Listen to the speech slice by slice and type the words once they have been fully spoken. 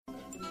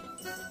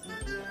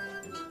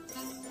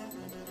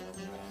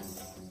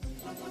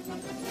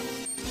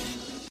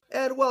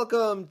And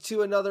welcome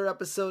to another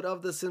episode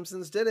of The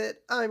Simpsons Did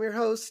It. I'm your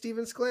host,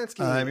 Steven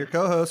Sklansky. I'm your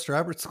co-host,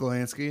 Robert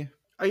Skolansky.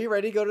 Are you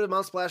ready to go to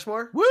Mount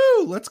Splashmore?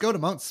 Woo! Let's go to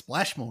Mount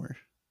Splashmore.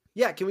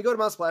 Yeah, can we go to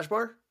Mount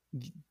Splashmore?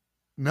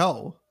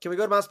 No. Can we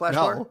go to Mount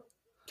Splashmore? No.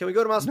 Can we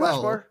go to Mount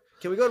Splashmore? No.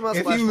 Can we go to Mount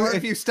Splashmore?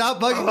 If you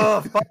stop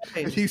bugging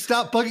me, if you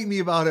stop bugging me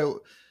about it,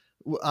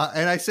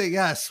 and I say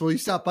yes, will you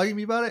stop bugging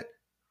me about it?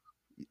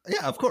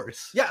 Yeah, of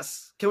course.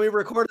 Yes. Can we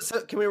record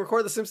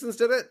The Simpsons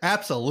Did It?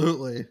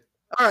 Absolutely.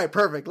 All right,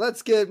 perfect.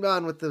 Let's get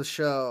on with the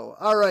show.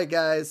 All right,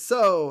 guys.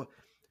 So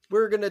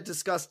we're going to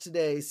discuss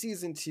today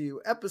Season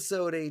 2,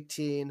 Episode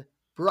 18,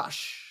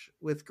 Brush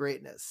with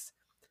Greatness.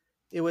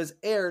 It was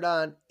aired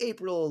on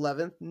April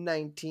 11th,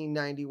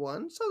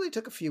 1991. So they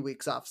took a few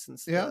weeks off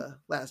since the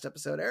last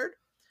episode aired.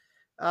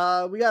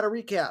 We got a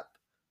recap.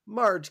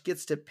 Marge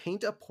gets to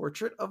paint a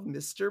portrait of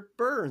Mr.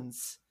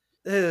 Burns.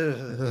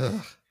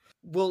 Ugh.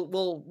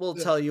 We'll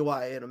tell you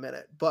why in a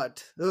minute,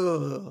 but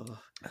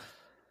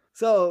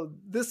So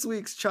this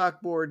week's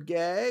chalkboard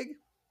gag,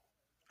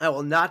 I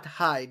will not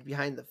hide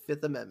behind the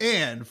Fifth Amendment.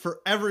 And for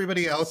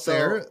everybody out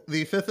there,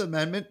 the Fifth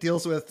Amendment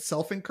deals with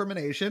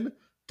self-incrimination,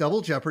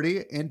 double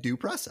jeopardy, and due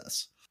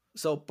process.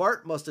 So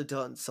Bart must have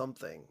done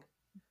something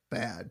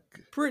bad.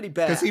 Pretty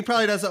bad. Because he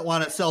probably doesn't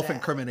want to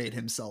self-incriminate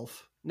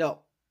himself. No,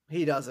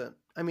 he doesn't.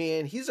 I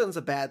mean, he's done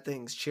some bad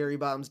things. Cherry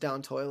bombs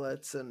down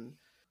toilets and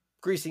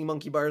greasing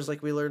monkey bars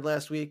like we learned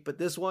last week. But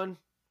this one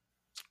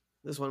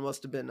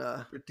must have been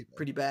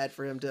pretty bad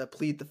for him to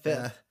plead the Fifth.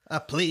 Yeah, I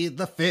plead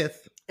the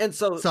Fifth. And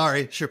so...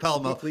 Sorry,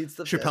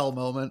 Chappelle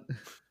moment.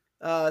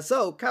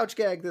 So, couch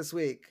gag this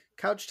week.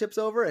 Couch tips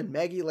over and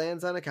Maggie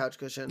lands on a couch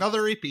cushion.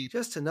 Another repeat.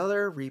 Just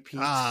another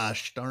repeat.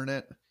 Gosh, darn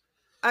it.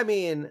 I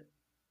mean,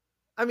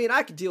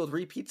 I could deal with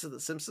repeats of The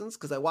Simpsons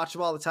because I watch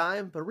them all the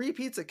time, but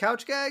repeats of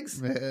couch gags?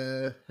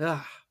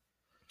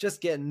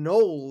 Just getting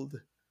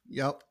old.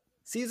 Yep.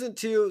 Season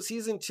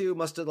two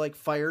must have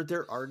fired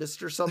their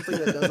artist or something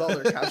that does all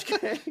their couch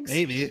gags.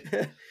 Maybe.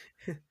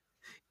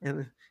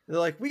 And they're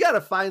like, we got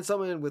to find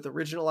someone with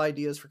original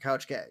ideas for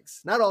couch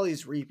gags. Not all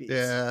these repeats.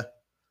 Yeah.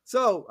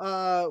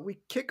 So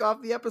we kick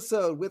off the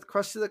episode with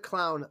Krusty the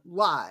Clown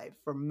live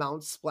from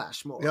Mount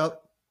Splashmore.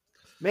 Yep.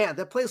 Man,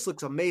 that place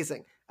looks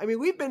amazing. I mean,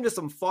 we've been to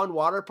some fun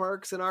water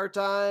parks in our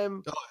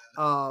time.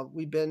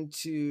 We've been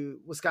to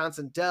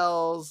Wisconsin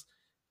Dells.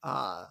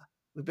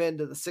 We've been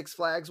to the Six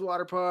Flags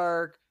water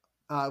park.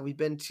 We've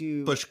been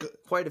to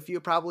quite a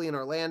few, probably in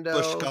Orlando.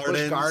 Busch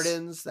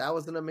Gardens. That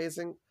was an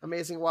amazing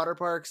water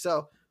park.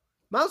 So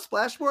Mount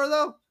Splashmore,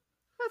 though,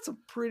 that's a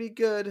pretty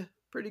good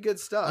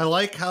stuff. I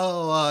like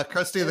how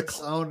Krusty the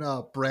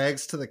Clown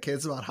brags to the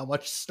kids about how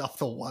much stuff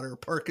the water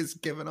park is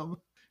giving them.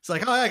 It's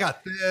like, oh, I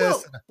got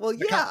this. Well,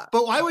 yeah.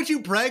 But why would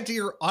you brag to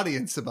your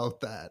audience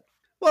about that?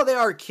 Well, they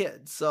are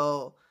kids,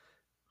 so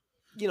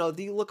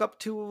they look up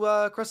to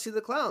Krusty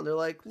the Clown. They're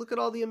like, look at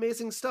all the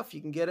amazing stuff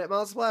you can get at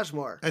Mount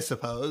Splashmore. I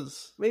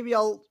suppose. Maybe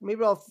I'll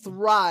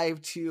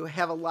thrive to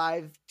have a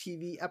live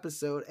TV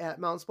episode at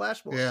Mount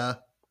Splashmore. Yeah.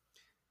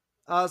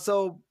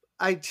 So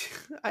I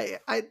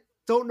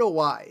don't know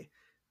why,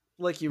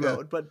 like you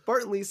wrote, but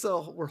Bart and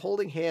Lisa were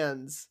holding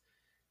hands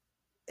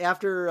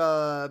after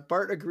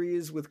Bart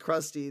agrees with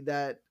Krusty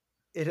that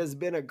it has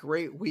been a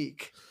great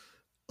week.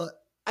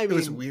 I mean, it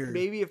was weird.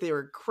 Maybe if they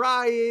were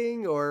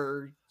crying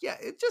or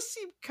it just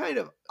seemed kind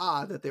of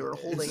odd that they were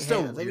holding hands. So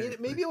I mean,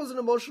 maybe it was an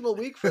emotional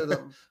week for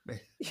them.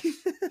 It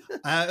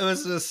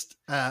was just,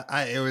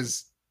 it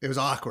was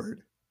awkward.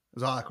 It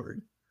was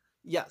awkward.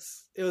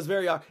 Yes, it was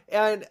very awkward.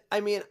 And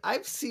I mean,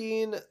 I've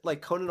seen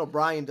Conan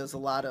O'Brien does a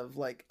lot of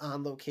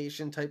on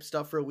location type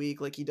stuff for a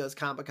week. Like he does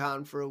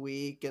Comic-Con for a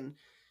week, and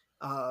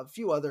a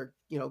few other,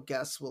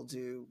 guests will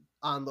do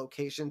on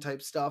location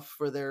type stuff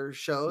for their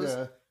shows.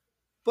 Yeah.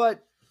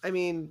 But I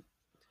mean,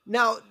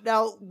 now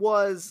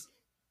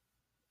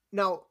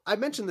I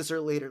mentioned this a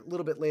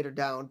little bit later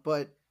down,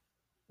 but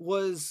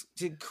was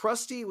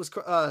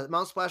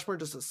Mount Splashmore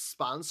just a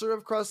sponsor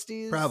of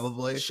Krusty's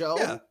probably show?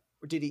 Yeah.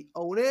 Or did he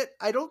own it?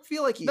 I don't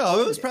feel like he No,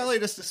 owned it was probably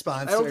just a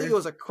sponsor. I don't think it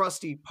was a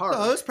Krusty park.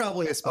 No, it was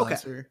probably a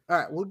sponsor. Okay. All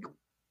right,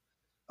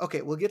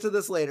 we'll get to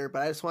this later,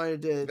 but I just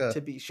wanted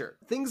to be sure.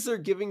 Things are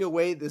giving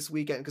away this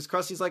weekend because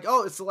Krusty's like,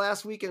 oh, it's the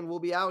last weekend we'll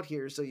be out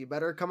here, so you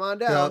better come on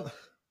down. Yep.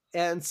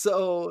 And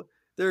so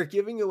they're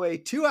giving away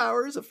 2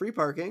 hours of free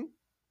parking,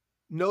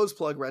 nose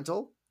plug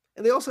rental,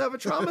 and they also have a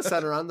trauma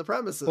center on the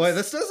premises. Boy,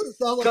 this doesn't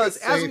sound like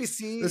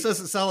this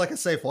doesn't sound like a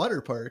safe water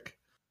park.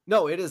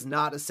 No, it is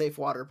not a safe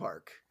water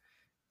park.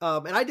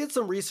 And I did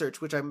some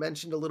research, which I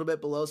mentioned a little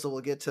bit below, so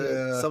we'll get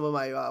to some of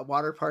my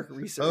water park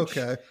research.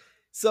 Okay.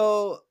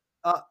 So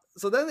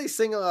then they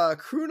sing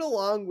Croon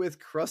Along with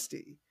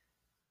Krusty.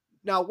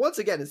 Now, once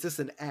again, is this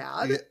an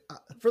ad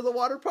for the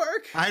water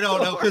park? I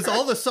don't know, because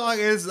all the song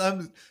is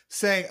them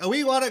saying,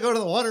 we want to go to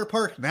the water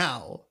park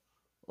now.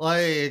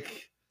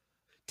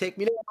 Take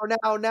me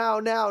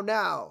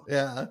now.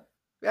 Yeah.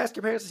 Ask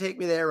your parents to take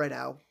me there right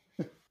now.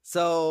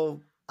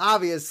 So,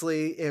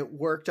 obviously, it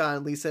worked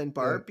on Lisa and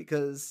Bart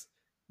because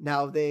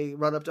now they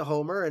run up to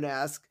Homer and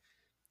ask,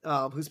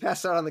 who's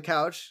passed out on the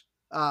couch,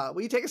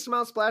 will you take us to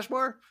Mount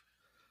Splashmore?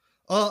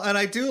 Oh, and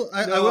I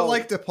would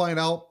like to point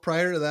out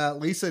prior to that,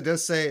 Lisa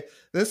does say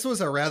this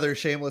was a rather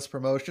shameless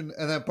promotion,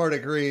 and then Bart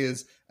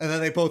agrees, and then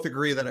they both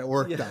agree that it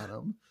worked on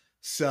him.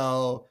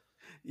 So,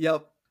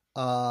 yep.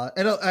 I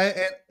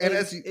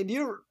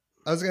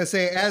was gonna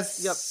say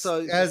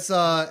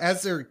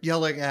as they're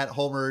yelling at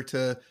Homer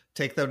to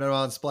take them to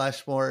Mount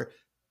Splashmore,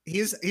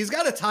 he's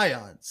got a tie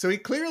on, so he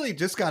clearly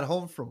just got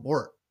home from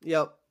work.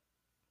 Yep.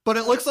 But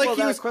it looks like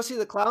Krusty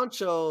the Clown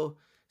show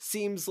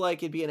seems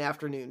like it'd be an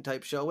afternoon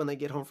type show when they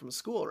get home from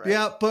school, right?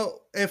 Yeah, but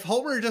if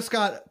Homer just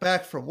got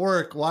back from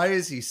work, why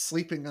is he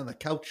sleeping on the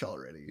couch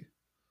already?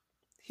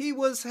 He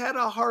had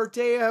a hard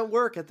day at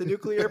work at the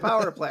nuclear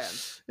power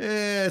plant.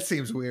 It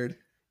seems weird.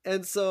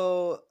 And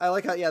so I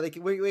like how, they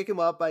can wake him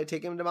up by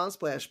taking him to Mount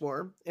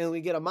Splashmore, and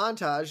we get a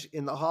montage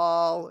in the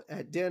hall,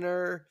 at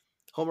dinner,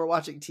 Homer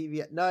watching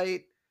TV at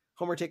night,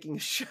 Homer taking a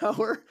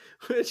shower,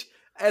 which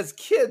as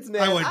kids,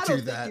 man, I wouldn't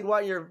do that.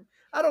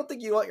 I don't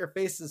think you want your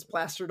faces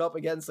plastered up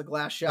against a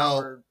glass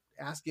shower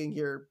asking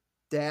your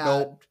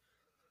dad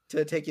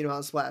to take you to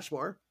Mount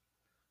Splashmore.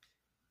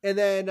 And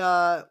then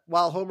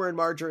while Homer and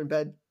Marge are in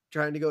bed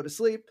trying to go to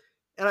sleep,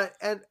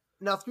 and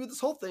now through this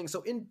whole thing,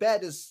 so in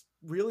bed is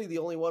really the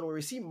only one where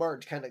we see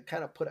Marge kind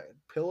of put a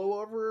pillow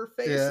over her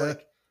face,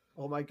 like,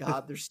 oh my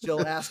God, they're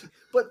still asking.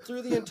 But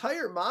through the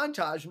entire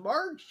montage,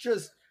 Marge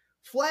just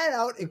flat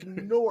out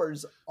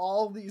ignores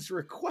all these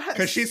requests.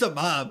 Because she's a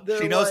mom.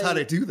 She knows how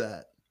to do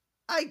that.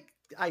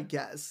 I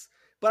guess.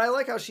 But I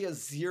like how she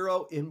has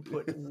zero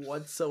input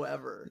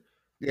whatsoever.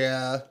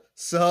 Yeah.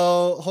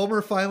 So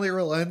Homer finally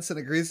relents and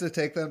agrees to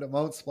take them to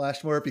Mount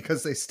Splashmore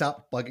because they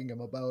stopped bugging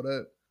him about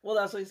it. Well,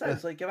 that's what he said.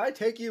 It's like, if I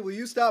take you, will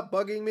you stop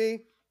bugging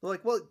me? They're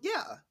like, well,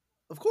 yeah,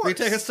 of course. Will you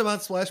take us to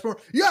Mount Splashmore?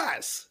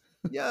 Yes!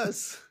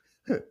 Yes.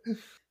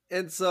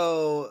 And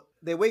so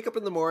they wake up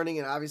in the morning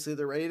and obviously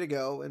they're ready to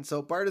go. And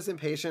so Bart is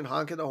impatient,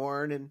 honking the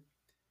horn, and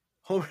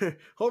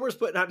Homer's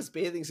putting on his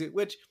bathing suit,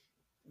 which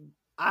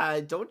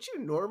don't you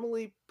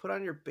normally put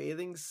on your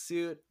bathing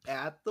suit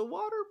at the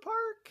water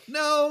park?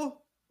 No,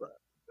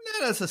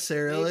 not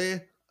necessarily.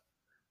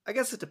 I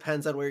guess it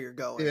depends on where you're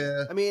going.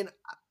 Yeah. I mean,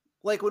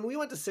 like when we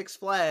went to Six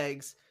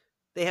Flags,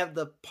 they have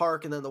the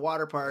park and then the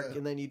water park,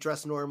 and then you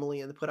dress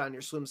normally and put on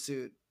your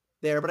swimsuit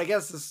there. But I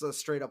guess this is a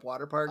straight up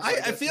water park. So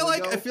I feel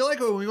like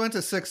when we went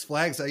to Six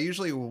Flags, I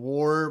usually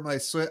wore my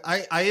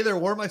I either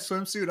wore my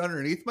swimsuit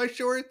underneath my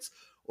shorts,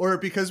 or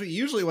because we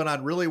usually went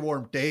on really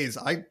warm days,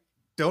 I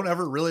don't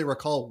ever really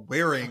recall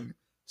wearing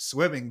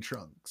swimming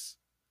trunks.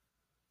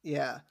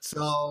 Yeah.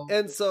 So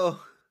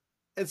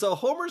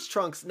Homer's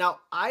trunks.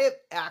 Now I have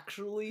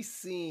actually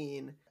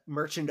seen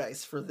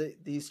merchandise for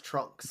these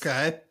trunks.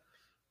 Okay.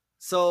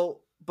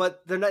 So,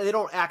 but they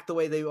don't act the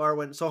way they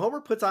are so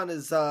Homer puts on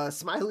his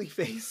smiley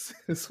face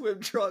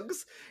swim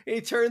trunks, and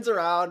he turns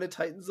around and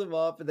tightens them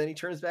up, and then he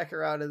turns back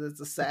around and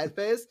it's a sad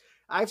face.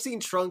 I've seen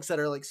trunks that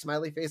are like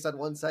smiley face on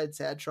one side,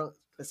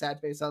 a sad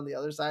face on the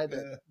other side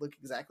that look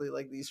exactly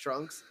like these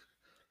trunks.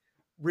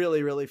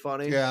 Really, really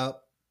funny. Yeah.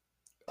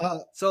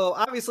 So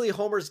obviously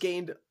Homer's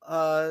gained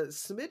a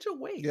smidge of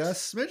weight. Yeah,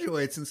 smidge of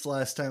weight since the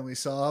last time we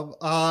saw him.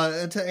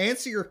 And to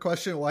answer your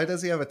question, why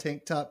does he have a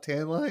tank top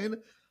tan line?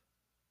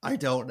 I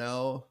don't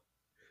know.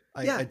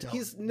 I don't.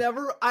 He's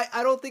never.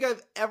 I don't think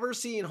I've ever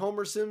seen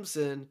Homer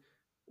Simpson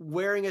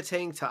wearing a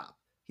tank top.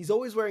 He's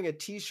always wearing a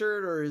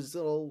t-shirt or his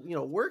little,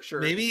 work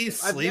shirt. Maybe he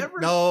sleeps.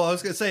 No, I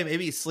was going to say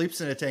maybe he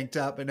sleeps in a tank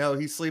top, but no,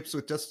 he sleeps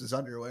with just his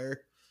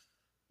underwear.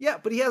 Yeah,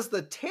 but he has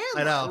the tan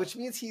line, which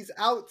means he's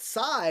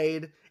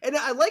outside. And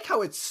I like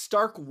how it's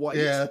stark white.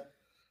 Yeah.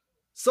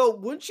 So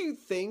wouldn't you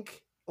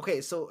think,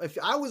 okay, so if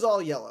I was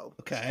all yellow,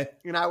 okay,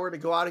 and I were to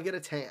go out and get a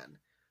tan,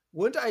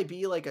 wouldn't I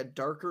be like a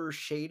darker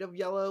shade of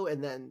yellow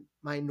and then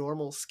my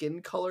normal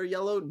skin color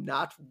yellow,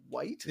 not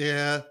white?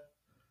 Yeah.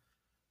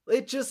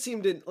 It just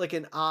seemed like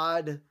an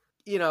odd,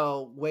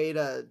 way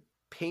to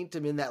paint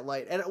him in that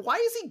light. And why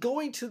is he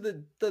going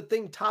to the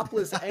thing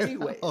topless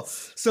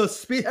anyways? So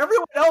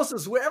everyone else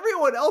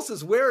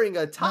is wearing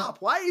a top.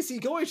 Why is he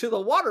going to the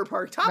water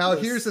park topless?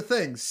 Now here's the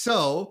thing.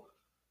 So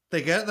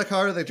they get in the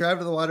car, they drive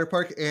to the water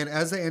park, and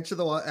as they enter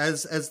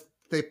as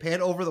they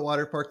pan over the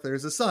water park,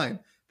 there's a sign.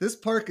 This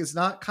park is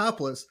not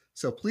topless,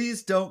 so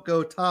please don't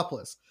go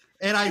topless.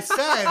 And I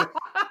said,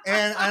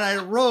 and I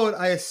wrote,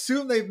 I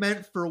assume they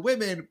meant for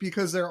women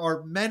because there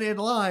are men in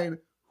line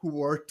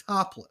who are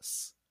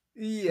topless.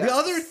 Yes. The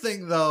other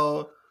thing,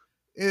 though,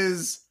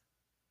 is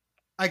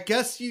I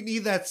guess you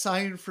need that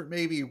sign for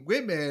maybe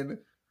women,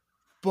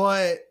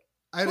 but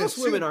most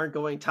women aren't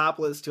going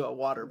topless to a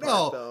water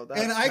park, though.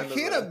 And I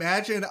can't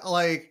imagine,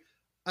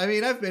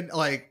 I've been,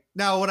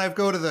 now when I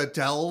go to the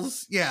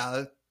Dells,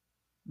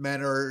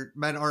 men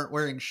aren't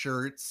wearing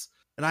shirts.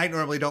 And I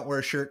normally don't wear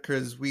a shirt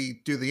because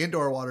we do the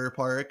indoor water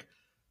park.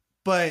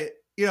 But,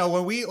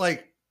 when we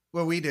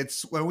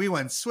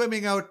went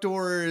swimming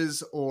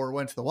outdoors or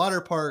went to the water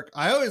park,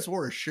 I always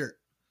wore a shirt.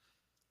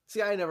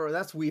 See,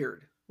 that's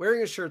weird.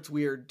 Wearing a shirt's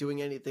weird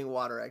doing anything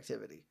water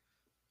activity.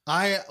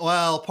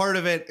 Part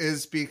of it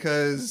is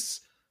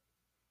because,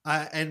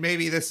 and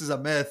maybe this is a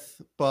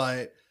myth,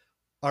 but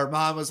our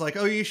mom was like,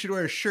 "Oh, you should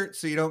wear a shirt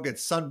so you don't get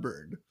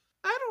sunburned."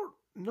 I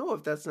don't know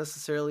if that's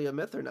necessarily a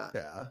myth or not.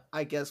 Yeah.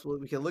 I guess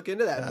we can look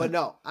into that. Yeah. But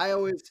no, I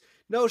always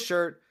no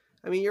shirt.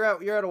 I mean, you're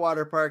at a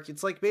water park.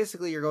 It's like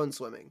basically you're going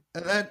swimming.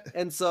 And then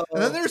And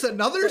there's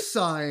another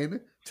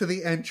sign to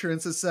the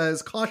entrance that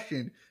says,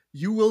 "Caution,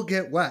 you will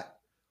get wet."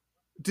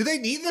 Do they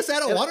need this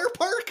at a water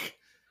park?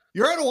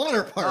 You're at a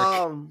water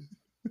park.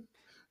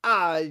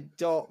 I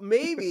don't.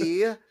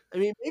 Maybe. I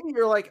mean, maybe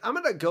you're like, I'm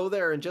gonna go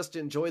there and just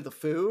enjoy the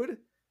food.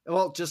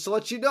 Well, just to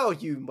let you know,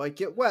 you might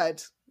get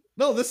wet.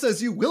 No, this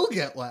says you will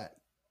get wet.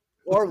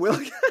 Or will.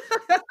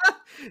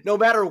 No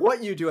matter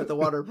what you do at the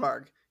water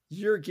park,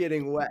 you're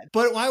getting wet.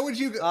 But why would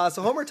you?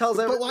 So Homer tells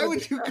everyone. But why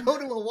would you go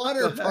to a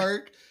water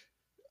park,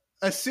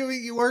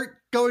 assuming you weren't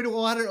going to a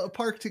water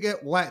park to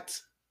get wet?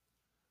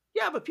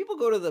 Yeah, but people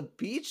go to the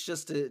beach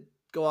just to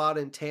go out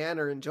and tan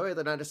or enjoy it.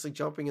 They're not necessarily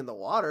jumping in the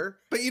water.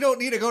 But you don't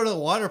need to go to the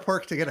water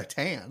park to get a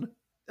tan.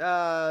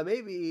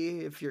 Maybe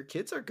if your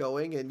kids are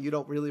going and you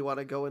don't really want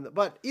to go in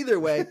but either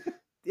way,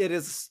 it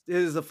is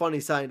a funny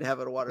sign to have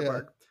at a water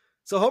park.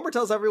 So Homer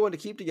tells everyone to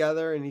keep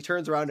together and he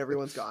turns around and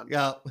everyone's gone.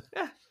 Yeah.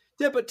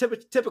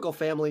 Typical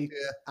family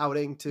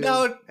outing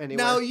to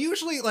anywhere. Now,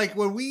 usually, like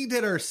when we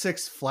did our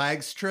Six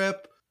Flags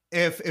trip,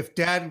 if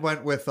Dad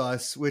went with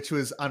us, which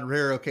was on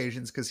rare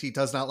occasions because he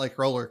does not like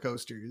roller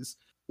coasters,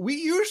 we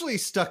usually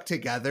stuck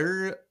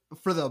together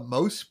for the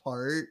most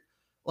part.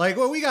 Like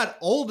when we got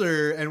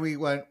older and we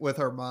went with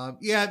our mom,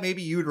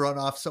 maybe you'd run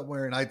off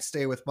somewhere and I'd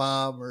stay with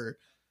mom, or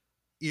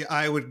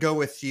I would go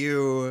with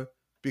you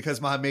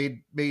because mom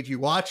made you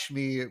watch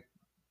me.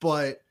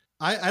 But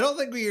I don't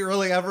think we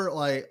really ever,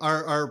 like,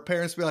 our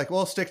parents be like,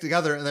 well, stick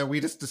together, and then we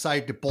just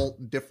decide to bolt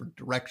in different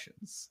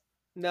directions.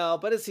 No,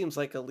 but it seems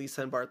like a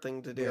Lisa and Bart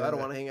thing to do. Yeah. I don't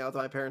want to hang out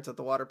with my parents at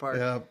the water park.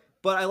 Yeah.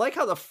 But I like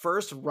how the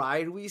first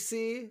ride we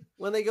see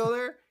when they go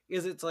there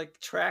is it's like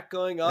track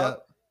going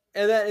up,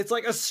 and then it's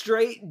like a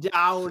straight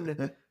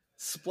down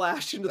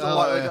splash into the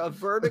water, like a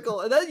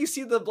vertical, and then you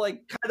see them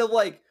like kind of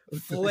like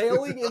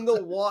flailing in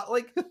the water.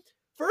 Like,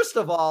 first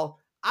of all,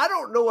 I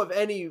don't know of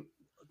any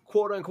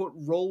quote unquote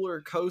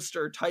roller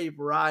coaster type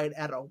ride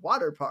at a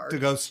water park to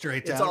go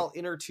straight down. It's all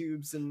inner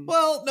tubes and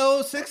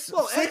Six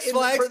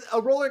Flags,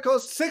 a roller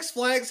coaster. Six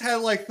Flags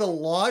had like the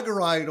log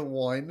ride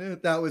one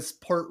that was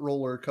part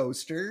roller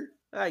coaster.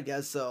 I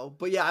guess so,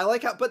 but yeah, I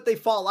like how, but they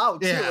fall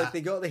out too. Yeah. Like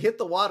they hit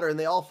the water and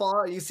they all fall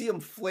out. And you see them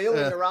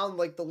flailing around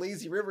like the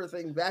lazy river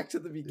thing back to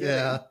the beginning.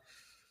 Yeah.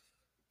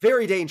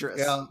 Very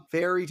dangerous. Yeah.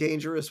 Very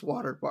dangerous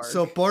water park.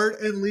 So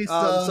Bart and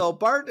Lisa.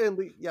 Bart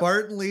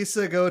and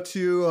Lisa go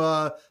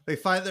to. They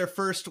find their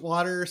first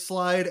water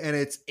slide, and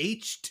it's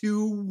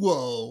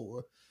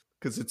H2O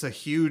because it's a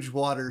huge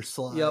water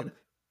slide. Yep.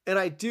 And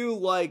I do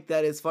like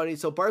that. It's funny.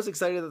 So Bart's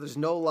excited that there's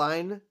no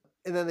line,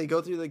 and then they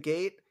go through the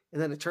gate,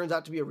 and then it turns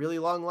out to be a really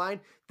long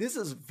line. This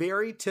is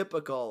very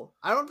typical.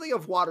 I don't think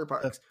of water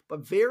parks,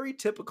 but very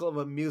typical of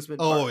amusement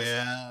parks. Oh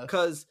yeah.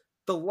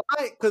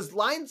 Because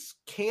lines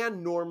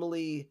can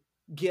normally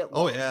get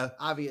long,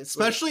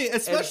 obviously.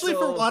 Especially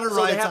for water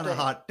rides on a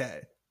hot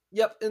day.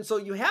 Yep. And so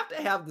you have to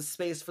have the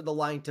space for the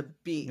line to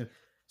be. Yeah.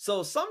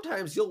 So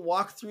sometimes you'll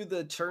walk through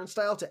the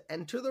turnstile to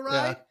enter the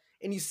ride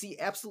and you see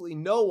absolutely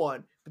no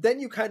one. But then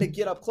you kind of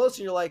get up close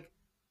and you're like,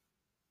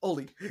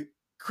 holy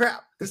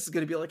crap, this is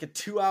going to be like a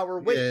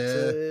 2-hour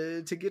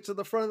wait to get to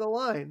the front of the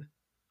line.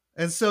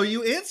 And so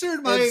you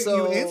answered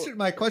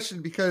my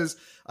question because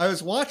I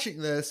was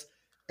watching this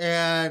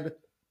and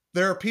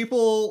there are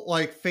people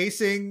like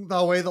facing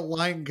the way the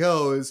line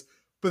goes,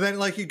 but then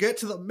like you get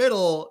to the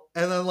middle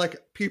and then like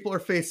people are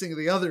facing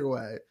the other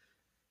way.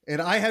 And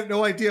I have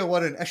no idea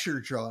what an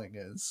Escher drawing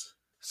is.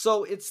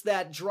 So it's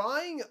that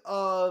drawing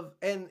of,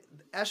 and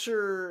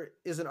Escher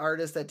is an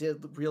artist that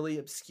did really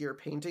obscure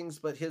paintings,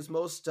 but his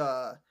most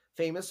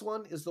famous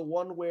one is the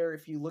one where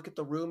if you look at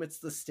the room, it's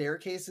the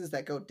staircases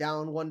that go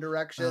down one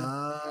direction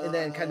and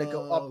then kind of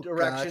go up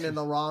direction in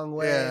the wrong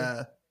way.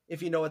 Yeah.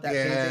 If you know what that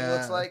painting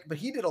looks like. But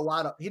he did a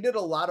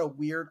lot of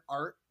weird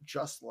art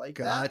just like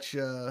that.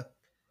 Gotcha.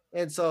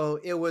 And so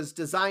it was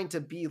designed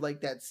to be like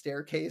that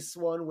staircase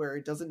one where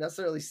it doesn't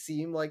necessarily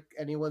seem like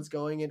anyone's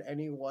going in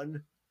any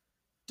one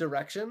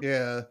direction.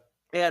 Yeah.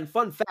 And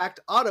fun fact,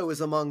 Otto is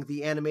among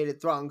the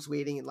animated throngs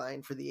waiting in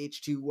line for the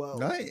H2O.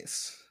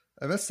 Nice.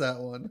 I missed that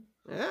one.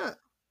 Yeah.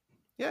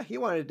 Yeah, he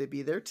wanted to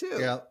be there too.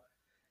 Yeah.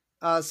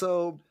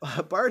 So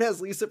Bart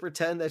has Lisa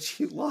pretend that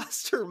she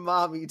lost her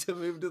mommy to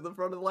move to the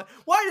front of the line.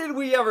 Why did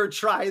we ever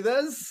try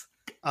this?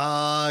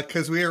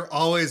 Because we are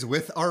always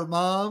with our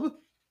mom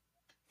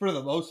for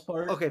the most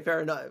part. Okay, fair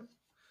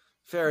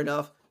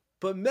enough.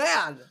 But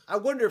man, I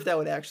wonder if that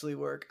would actually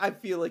work. I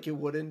feel like it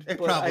wouldn't. It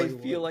probably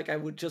would. Feel like I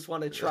would just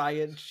want to try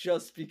it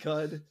just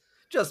because.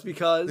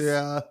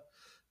 Yeah.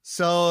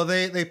 So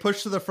they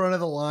push to the front of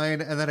the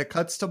line, and then it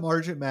cuts to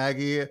Marge and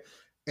Maggie,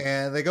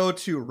 and they go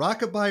to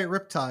Rockabye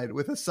Riptide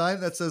with a sign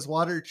that says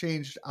water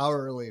changed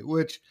hourly,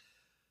 which,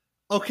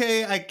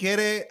 okay, I get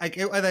it. I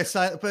get why they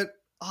sign, but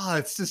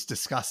it's just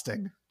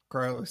disgusting.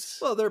 Gross.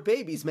 Well, they're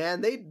babies,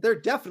 man. They're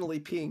definitely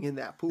peeing in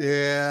that pool.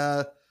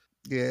 Yeah.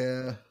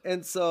 Yeah.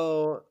 And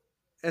so,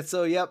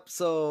 yep.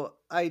 So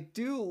I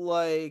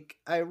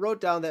wrote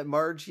down that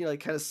Marge,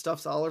 like kind of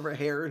stuffs all of her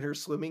hair in her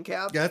swimming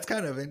cap. Yeah, that's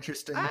kind of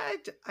interesting.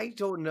 I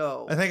don't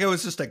know. I think it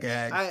was just a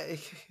gag.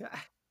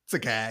 It's a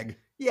gag.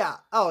 Yeah.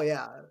 Oh,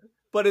 yeah.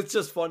 But it's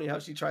just funny how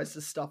she tries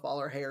to stuff all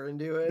her hair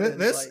into it. And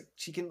like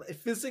she can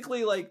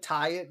physically like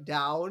tie it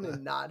down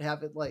and not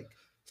have it like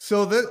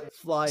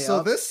fly up.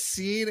 So this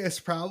scene is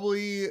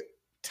probably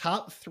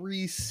top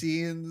 3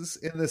 scenes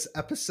in this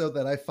episode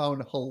that I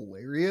found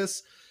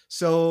hilarious.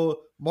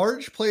 So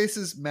Marge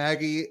places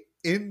Maggie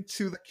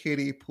into the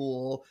kiddie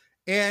pool,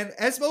 and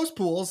as most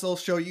pools, they'll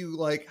show you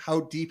like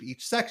how deep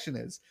each section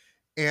is.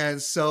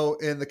 And so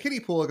in the kiddie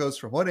pool, it goes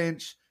from 1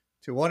 inch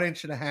to 1.5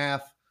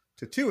 inches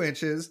to 2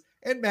 inches,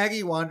 and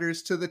Maggie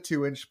wanders to the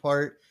 2-inch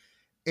part,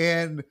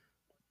 and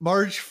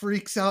Marge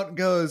freaks out and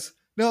goes,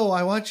 "No,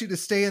 I want you to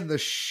stay in the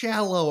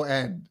shallow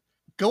end."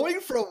 Going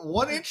from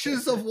 1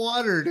 inches of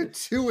water to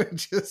 2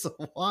 inches of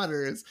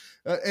water is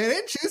an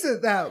inch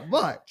isn't that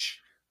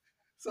much.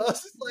 So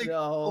it's just like,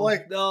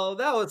 no,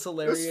 that was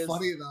hilarious. That's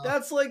funny though.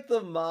 That's like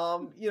the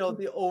mom,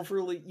 the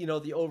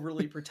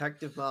overly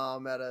protective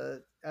mom at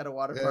a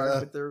water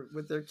park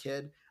with their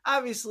kid.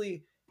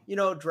 Obviously,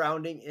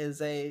 drowning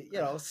is a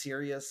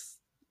serious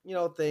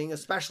thing,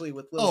 especially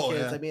with little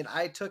kids. Yeah. I mean,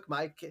 I took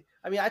my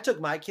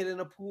kid in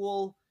a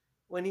pool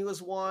when he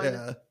was 1.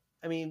 Yeah.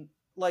 I mean,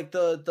 like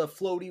the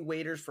floaty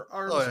waders for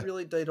arms,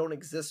 really, they don't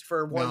exist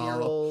for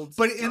 1-year-olds.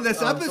 But in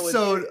this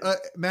episode,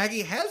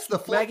 Maggie has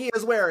the Maggie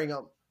is wearing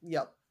them.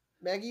 Yep,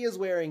 Maggie is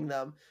wearing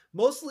them.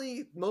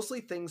 Mostly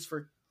things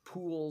for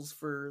pools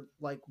for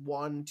like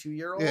 1-2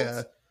 year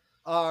olds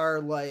are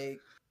like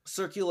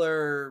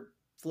circular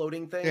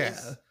floating things.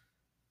 Yeah.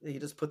 You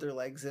just put their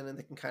legs in and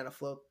they can kind of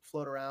float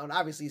around.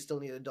 Obviously, you still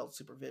need adult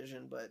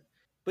supervision, but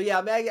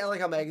yeah, Maggie. I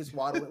like how Maggie's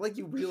waddling. Like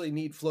you really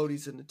need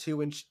floaties in the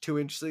 2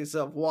 inches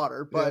of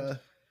water. But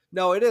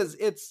no,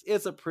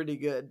 it's a pretty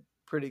good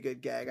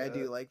gag. I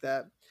do like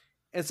that.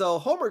 And so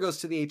Homer goes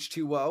to the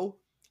H2O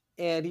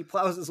and he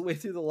plows his way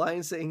through the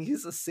line saying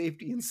he's a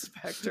safety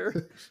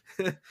inspector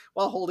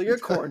while holding a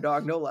corn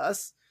dog, no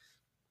less.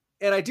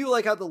 And I do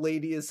like how the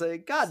lady is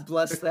saying, "God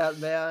bless that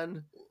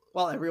man,"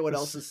 while everyone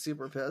else is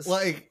super pissed.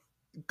 Like,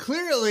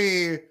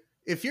 clearly,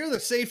 if you're the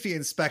safety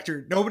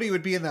inspector, nobody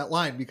would be in that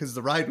line because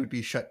the ride would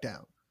be shut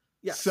down.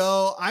 Yeah.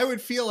 So I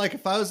would feel like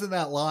if I was in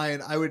that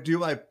line, I would do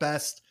my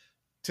best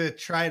to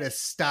try to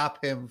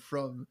stop him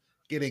from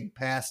getting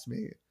past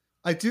me.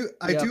 I do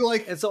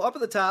like, and so up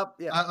at the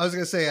top, I was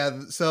gonna say,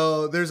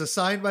 so there's a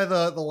sign by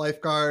the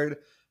lifeguard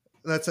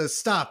that says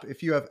 "Stop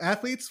if you have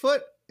athlete's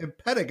foot,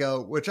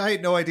 impetigo," which I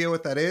had no idea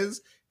what that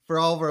is. For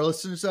all of our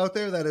listeners out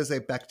there, that is a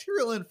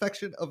bacterial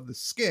infection of the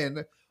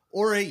skin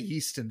or a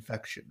yeast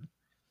infection.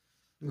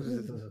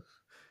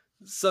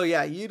 So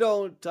yeah, you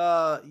don't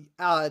for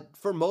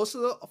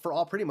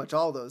pretty much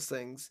all those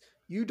things,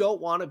 you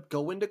don't want to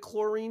go into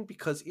chlorine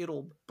because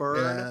it'll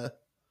burn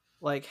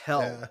like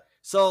hell. Yeah.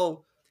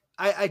 So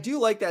I do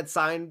like that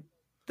sign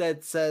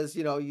that says,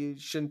 you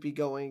shouldn't be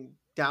going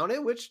down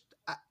it, which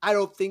I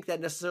don't think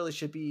that necessarily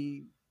should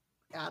be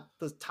at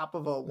the top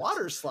of a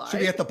water slide.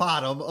 Should be at the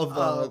bottom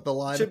of the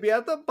line. Should be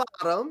at the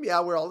bottom,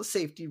 where all the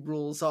safety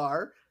rules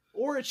are.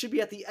 Or it should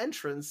be at the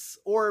entrance,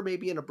 or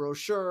maybe in a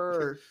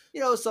brochure,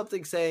 or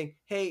something saying,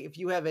 "Hey, if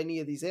you have any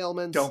of these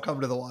ailments, don't come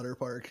to the water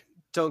park.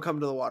 Don't come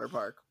to the water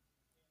park."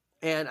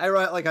 And I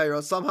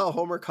wrote somehow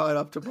Homer caught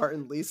up to Bart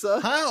and Lisa.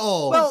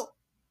 How?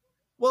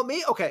 Well,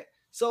 me. Okay,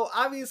 so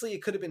obviously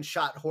it could have been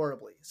shot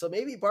horribly. So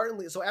maybe Bart and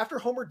Lisa. So after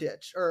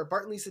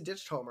Bart and Lisa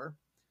ditched Homer,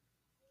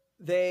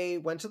 they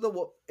went to the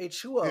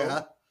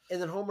H2O,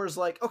 and then Homer's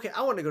like, "Okay,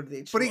 I want to go to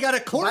the H2O," but he got a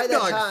corn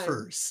dog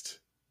first.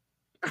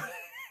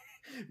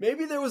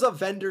 Maybe there was a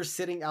vendor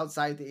sitting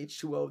outside the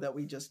H2O that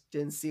we just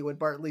didn't see when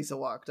Bart and Lisa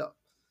walked up.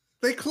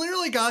 They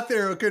clearly got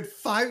there a good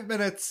 5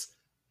 minutes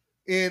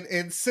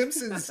in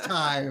Simpsons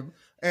time.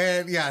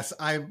 And yes,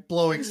 I'm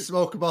blowing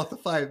smoke about the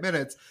 5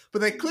 minutes,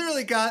 but they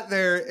clearly got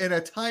there in a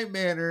time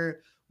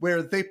manner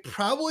where they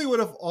probably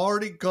would have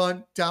already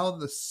gone down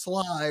the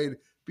slide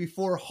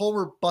before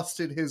Homer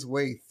busted his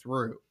way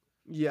through.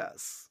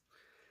 Yes.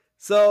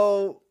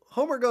 So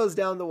Homer goes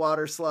down the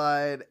water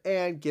slide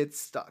and gets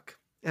stuck.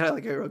 And I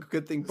a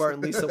good thing Bart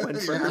and Lisa went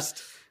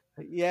first.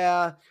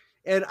 Yeah.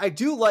 And I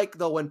do like,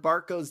 though, when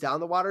Bart goes down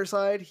the water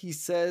slide, he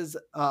says,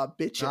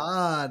 "bitchin'."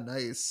 Ah,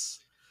 nice.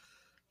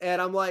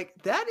 And I'm like,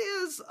 that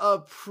is a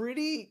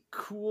pretty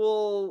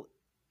cool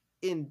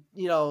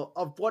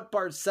of what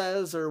Bart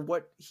says or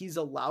what he's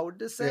allowed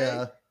to say.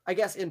 Yeah. I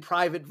guess in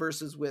private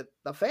versus with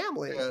the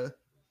family. Yeah.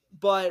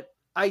 But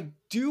I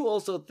do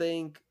also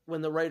think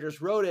when the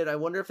writers wrote it, I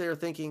wonder if they were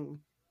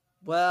thinking,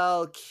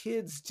 well,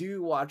 kids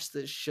do watch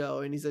this show,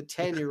 and he's a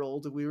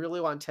 10-year-old. Do we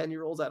really want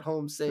 10-year-olds at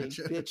home saying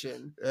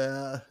bitchin'?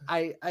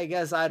 I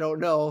guess I don't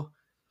know.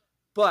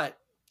 But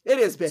it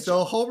is bitchin'.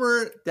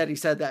 So that he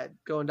said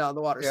that going down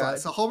the water slide.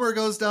 So Homer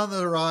goes down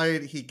the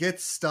ride. He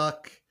gets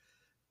stuck.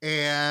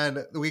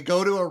 and we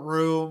go to a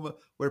room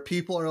where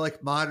people are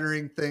like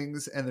monitoring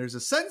things and there's a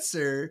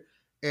sensor.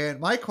 And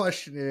my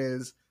question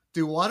is,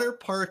 do water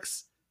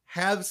parks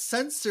have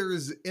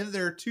sensors in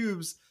their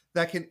tubes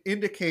that can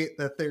indicate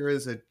that there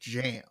is a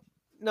jam?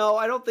 No,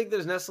 I don't think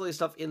there's necessarily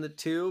stuff in the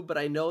tube, but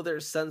I know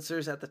there's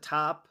sensors at the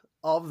top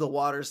of the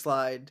water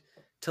slide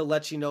to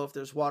let you know if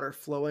there's water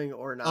flowing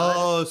or not.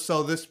 Oh,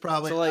 so this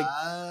probably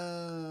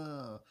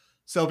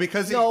so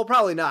because no,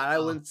 probably not. I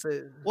wouldn't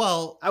say.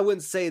 Well, I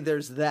wouldn't say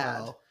there's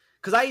that.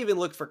 Because I even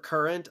looked for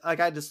current.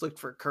 Like I just looked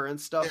for current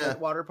stuff at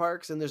water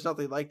parks, and there's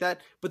nothing like that.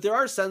 But there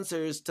are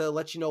sensors to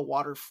let you know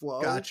water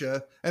flow.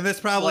 Gotcha. And this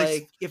probably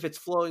like if it's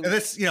flowing. And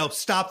this,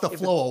 stop the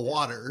flow of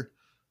water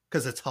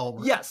because it's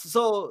Homer. Yes.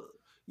 So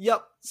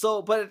yep.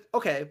 So, but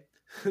okay.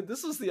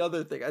 This was the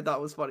other thing I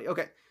thought was funny.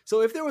 Okay.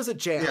 So if there was a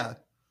jam,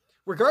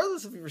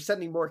 regardless if you were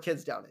sending more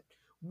kids down it,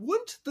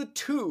 wouldn't the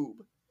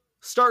tube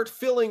start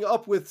filling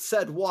up with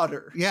said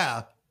water?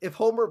 Yeah. If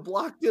Homer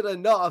blocked it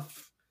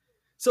enough.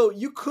 So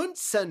you couldn't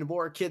send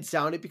more kids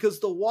down it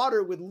because the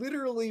water would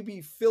literally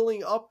be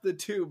filling up the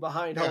tube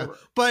behind Homer.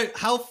 But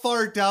how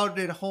far down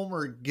did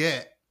Homer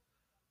get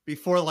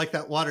before like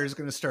that water is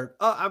going to start?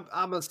 Well,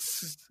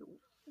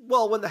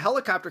 when the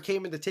helicopter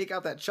came in to take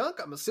out that chunk,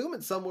 I'm assuming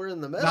somewhere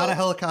in the middle. Not a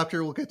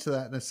helicopter. We'll get to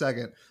that in a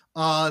second.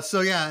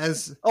 So yeah,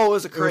 it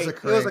was a crane.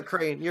 It was a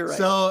crane. You're right.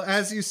 So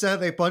as you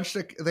said, they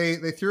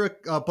threw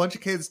a bunch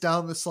of kids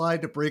down the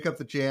slide to break up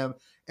the jam.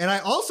 And I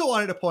also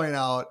wanted to point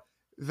out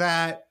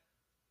that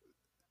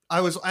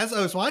as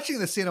I was watching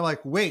this scene, I'm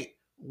like, wait,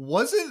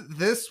 wasn't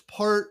this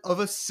part of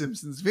a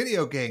Simpsons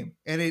video game?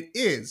 And it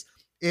is.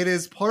 It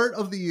is part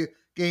of the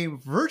game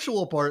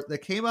Virtual Bart that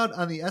came out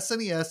on the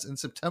SNES in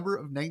September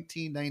of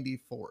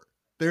 1994.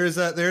 There's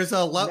a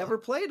never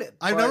played it.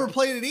 I've never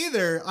played it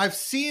either. I've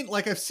seen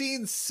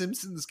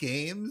Simpsons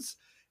games,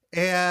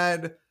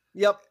 and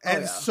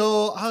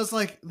so I was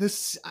like,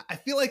 I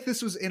feel like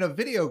this was in a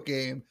video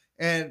game.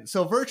 And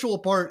so Virtual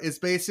Bart is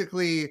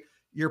basically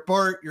you're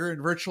Bart, you're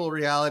in virtual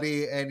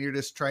reality, and you're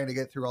just trying to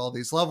get through all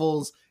these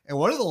levels. And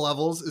one of the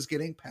levels is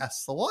getting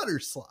past the water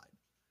slide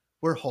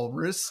where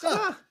Homer is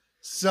stuck.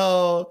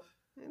 So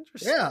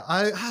yeah,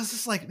 I was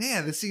just like,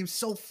 man, this seems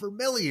so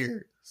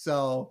familiar.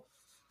 So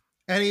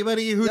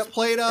anybody who's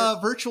played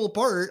Virtual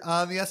Bart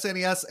on the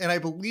SNES, and I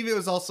believe it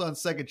was also on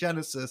Sega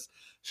Genesis,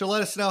 should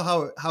let us know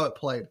how it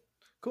played.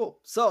 Cool.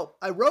 So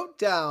I wrote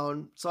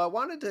down, so I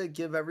wanted to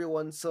give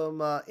everyone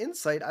some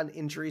insight on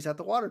injuries at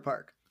the water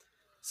park.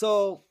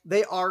 So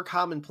they are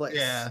commonplace.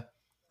 Yeah.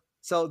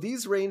 So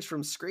these range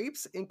from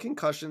scrapes and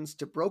concussions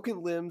to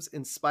broken limbs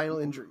and spinal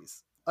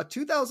injuries. A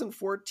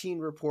 2014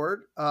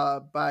 report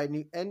by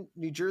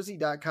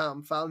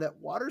NewJersey.com found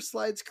that water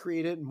slides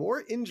created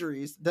more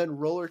injuries than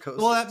roller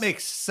coasters. Well, that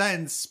makes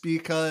sense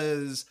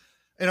because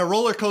in a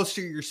roller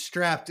coaster, you're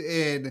strapped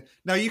in.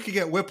 Now, you could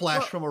get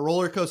whiplash from a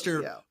roller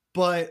coaster,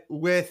 but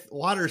with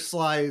water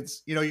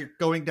slides, you're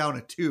going down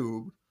a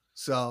tube.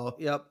 So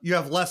you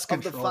have less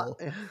control.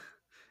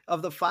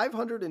 Of the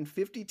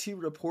 552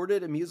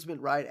 reported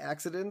amusement ride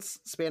accidents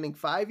spanning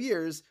 5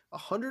 years,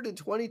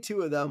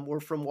 122 of them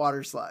were from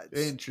water slides.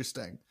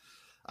 Interesting.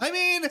 I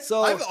mean,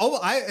 so I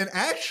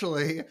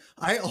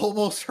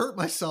almost hurt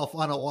myself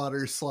on a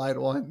water slide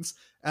once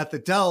at the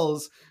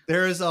Dells.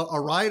 There's a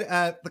ride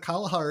at the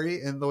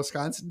Kalahari in the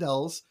Wisconsin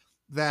Dells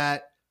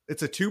that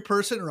it's a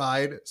 2-person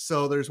ride.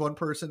 So there's one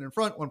person in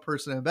front, one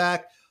person in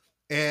back.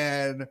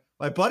 And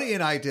my buddy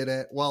and I did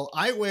it. Well,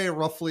 I weigh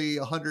roughly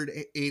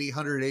 180,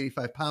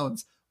 185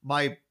 pounds.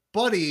 My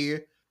buddy,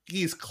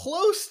 he's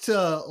close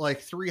to like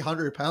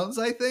 300 pounds,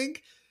 I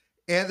think.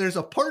 And there's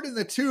a part in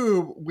the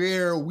tube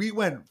where we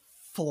went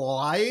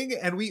flying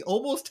and we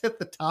almost hit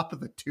the top of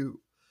the tube.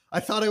 I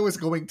thought I was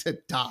going to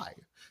die.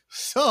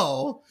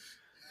 So,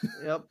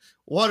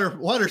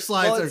 water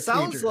slides are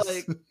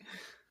dangerous.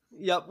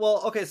 Yep.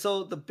 Well, okay.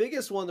 So the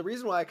biggest one, the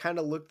reason why I kind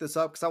of looked this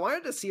up, because I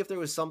wanted to see if there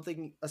was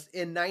something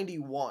in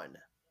 91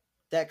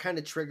 that kind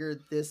of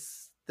triggered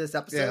this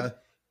episode.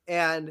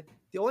 And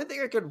the only thing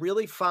I could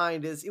really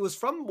find is it was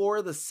from more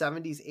of the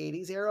 70s,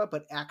 80s era,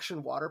 but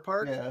Action Water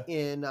Park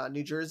in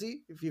New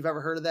Jersey. If you've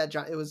ever heard of that,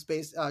 it was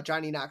based,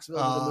 Johnny Knoxville,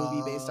 the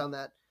movie based on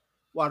that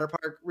water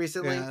park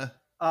recently.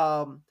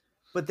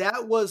 But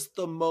that was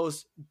the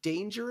most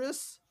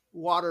dangerous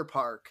water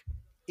park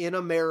in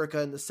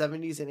America in the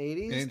 70s and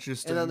 80s.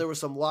 Interesting. And then there were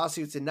some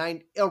lawsuits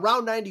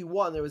around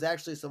 91. There was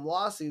actually some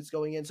lawsuits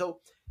going in. So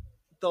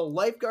the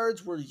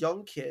lifeguards were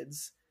young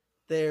kids.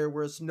 There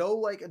was no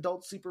like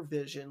adult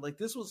supervision. Like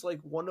this was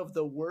like one of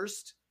the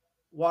worst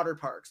water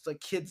parks. Like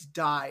kids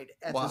died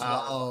at this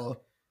water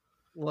park.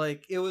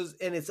 Like it was,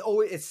 and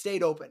it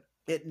stayed open.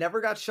 It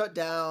never got shut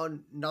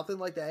down. Nothing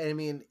like that. I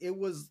mean, it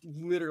was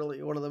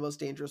literally one of the most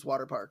dangerous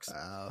water parks.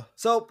 Wow.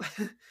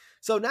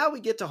 So now we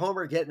get to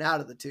Homer getting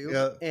out of the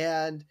tube.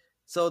 And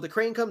so the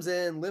crane comes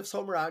in, lifts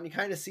Homer out, and you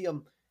kind of see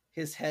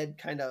his head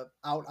kind of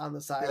out on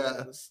the side that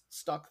it was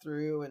stuck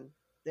through, and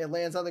it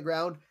lands on the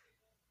ground.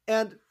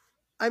 And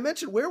I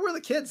mentioned, where were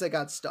the kids that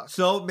got stuck?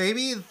 So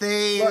maybe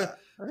they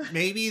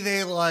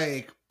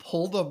like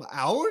pulled them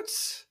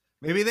out.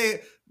 Maybe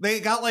they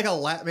got like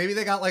maybe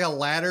they got like a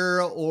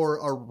ladder or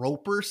a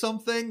rope or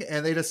something,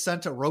 and they just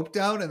sent a rope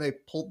down and they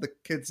pulled the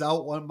kids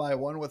out one by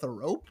one with a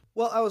rope.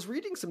 Well, I was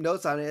reading some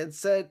notes on it and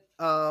said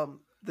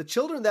the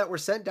children that were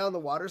sent down the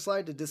water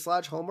slide to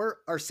dislodge Homer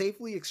are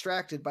safely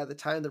extracted by the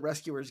time the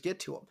rescuers get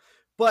to him.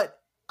 But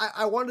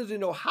I wanted to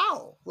know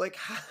how. Like,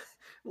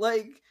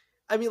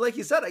 I mean, like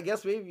you said, I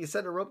guess maybe you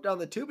send a rope down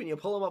the tube and you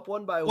pull them up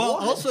one by one. Well,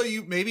 also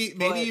maybe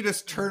you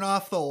just turn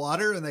off the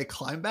water and they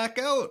climb back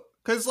out.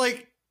 Because,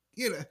 like,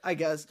 you know, I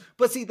guess.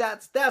 But see,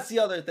 that's the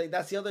other thing.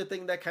 That's the other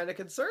thing that kind of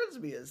concerns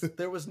me is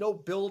there was no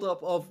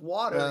buildup of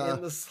water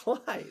in the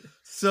slide.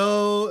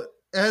 So,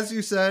 as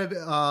you said,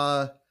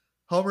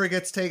 Homer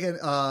gets taken.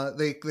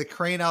 They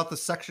crane out the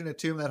section of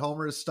tomb that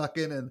Homer is stuck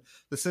in, and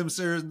the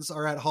Simpsons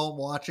are at home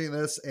watching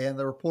this, and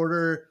the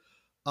reporter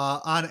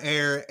on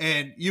air.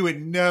 And you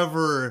would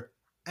never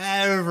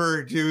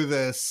ever do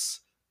this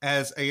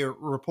as a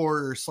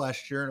reporter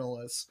 /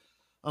 journalist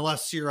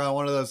unless you're on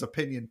one of those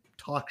opinion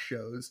talk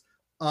shows,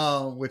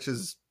 which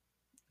is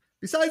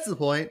besides the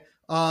point.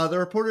 The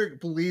reporter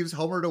believes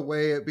Homer to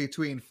weigh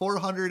between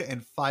 400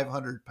 and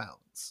 500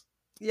 pounds.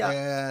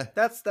 Yeah,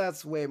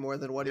 that's way more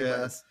than what he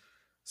was.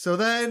 So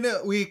then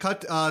we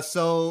cut.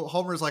 So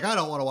Homer's like, I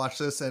don't want to watch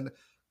this, and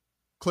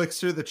clicks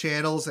through the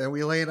channels, and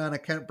we land on a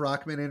Kent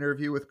Brockman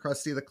interview with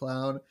Krusty the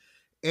Clown.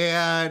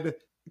 And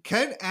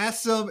Kent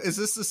asks him, is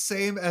this the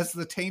same as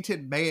the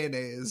tainted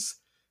mayonnaise?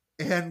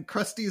 And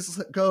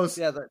Krusty goes,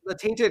 yeah, the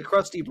tainted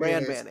Krusty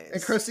brand mayonnaise.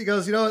 And Krusty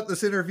goes, you know what?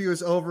 This interview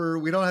is over.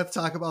 We don't have to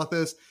talk about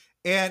this.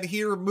 And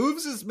he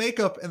removes his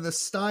makeup in the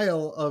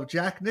style of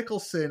Jack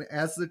Nicholson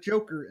as the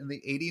Joker in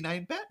the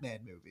 89 Batman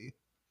movie.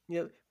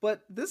 Yeah,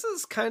 but this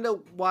is kind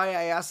of why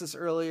I asked this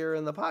earlier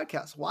in the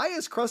podcast. Why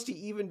is Krusty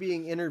even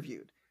being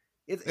interviewed?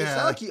 It's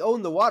not like he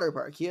owned the water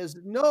park. He has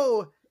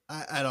no...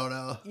 I don't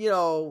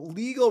know.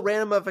 Legal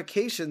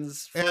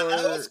ramifications for...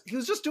 he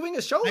was just doing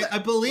a show. I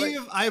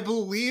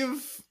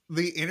believe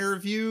the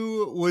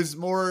interview was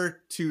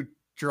more to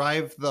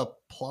drive the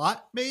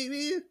plot,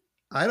 maybe?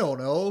 I don't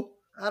know.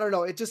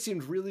 It just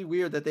seemed really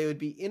weird that they would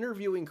be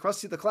interviewing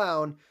Krusty the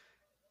Clown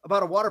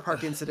about a water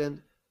park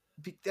incident.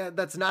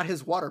 That's not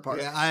his water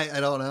park. Yeah,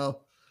 I don't know.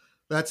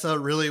 That's a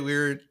really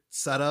weird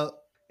setup.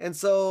 And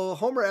so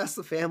Homer asks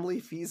the family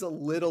if he's a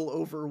little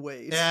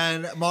overweight.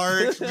 And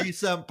Marge,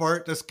 Lisa, and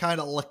Bart just kind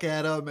of look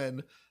at him,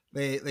 and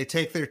they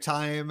take their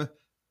time.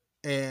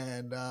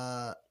 And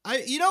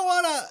you don't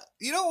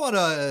want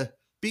to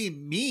be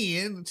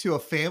mean to a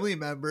family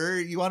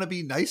member. You want to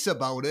be nice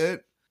about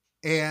it.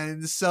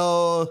 And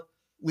so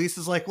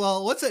Lisa's like,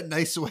 well, what's a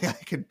nice way I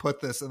can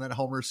put this? And then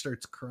Homer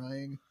starts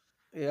crying.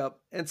 Yep.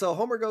 And so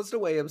Homer goes to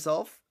weigh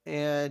himself,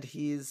 and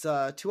he's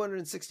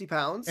 260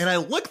 pounds. And I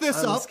looked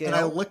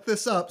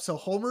this up. So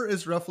Homer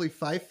is roughly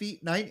 5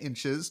 feet 9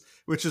 inches,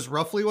 which is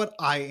roughly what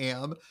I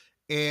am.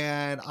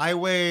 And I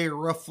weigh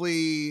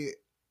roughly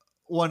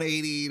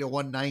 180 to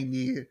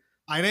 190.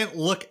 I didn't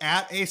look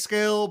at a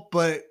scale,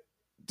 but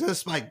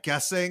just by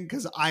guessing,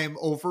 because I am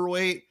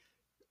overweight,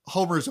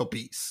 Homer's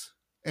obese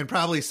and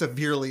probably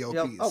severely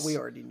obese. Yep. Oh, we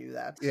already knew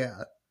that.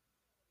 Yeah.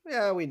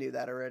 Yeah, we knew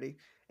that already.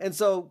 And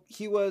so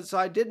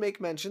I did make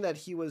mention that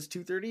he was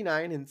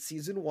 239 in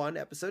season 1,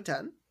 episode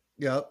 10.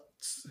 Yep.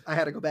 I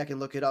had to go back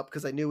and look it up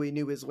because I knew he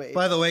knew his weight.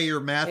 By the way,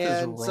 your math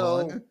is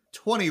wrong.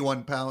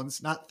 21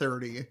 pounds, not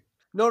 30.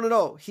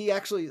 No. He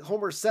actually,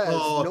 Homer says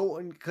no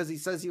one, because he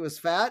says he was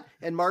fat.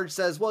 And Marge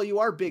says, well, you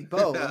are big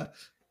bone.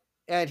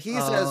 And he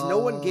says no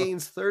one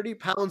gains 30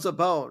 pounds of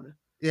bone.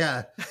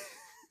 Yeah.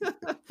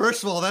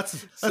 First of all,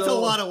 that's a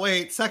lot of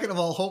weight. Second of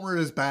all, Homer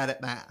is bad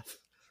at math.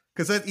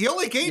 Because he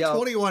only gained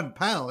 21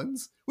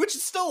 pounds, which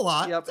is still a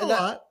lot. Yep. It's a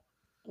lot.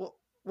 Well,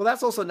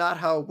 that's also not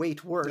how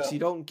weight works. No. You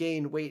don't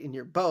gain weight in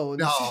your bones.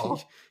 No.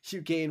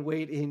 You gain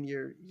weight in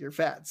your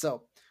fat.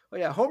 So,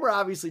 Homer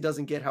obviously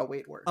doesn't get how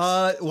weight works.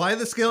 Why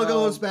the scale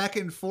goes back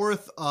and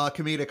forth,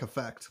 comedic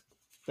effect.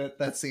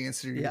 That's the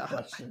answer to your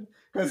question.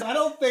 Because I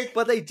don't think...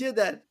 But they did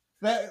that.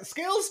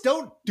 Scales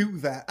don't do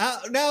that.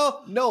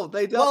 No,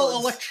 they don't. Well,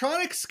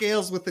 electronic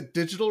scales with the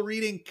digital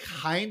reading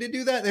kind of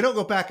do that. They don't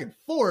go back and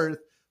forth,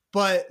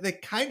 but they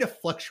kind of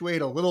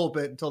fluctuate a little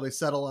bit until they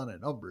settle on a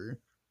number.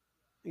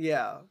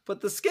 Yeah,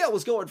 but the scale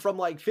was going from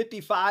like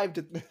 55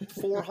 to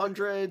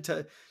 400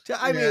 to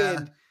I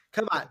mean,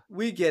 come on,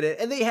 we get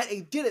it. And they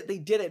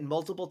did it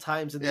multiple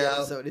times in the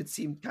episode. It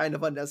seemed kind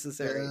of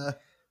unnecessary. Yeah.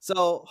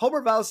 So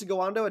Homer vows to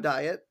go onto a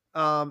diet.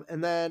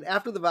 And then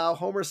after the vow,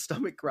 Homer's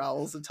stomach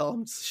growls and tell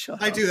him to shut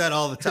up. I do that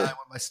all the time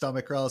when my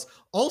stomach growls.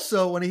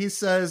 Also, when he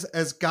says,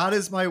 as God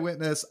is my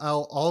witness,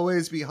 I'll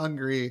always be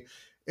hungry,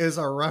 is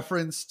a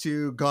reference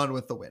to Gone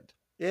with the Wind.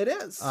 It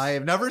is. I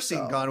have never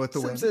seen Gone with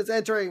the Wind.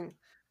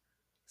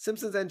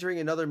 Simpsons entering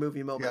another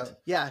movie moment.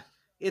 Yeah.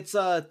 It's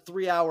a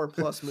 3-hour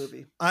plus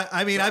movie.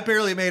 I mean, I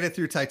barely made it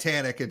through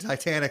Titanic, and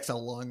Titanic's a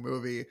long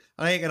movie.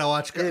 I'm not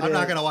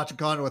going to watch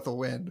Gone with the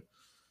Wind.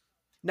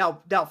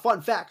 Now,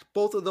 fun fact,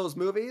 both of those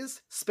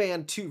movies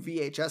span 2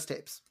 VHS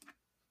tapes.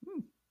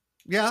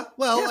 Yeah,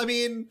 well, I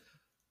mean,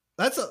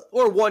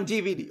 or one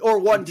DVD.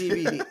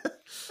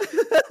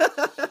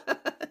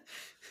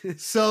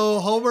 So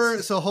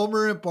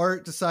Homer and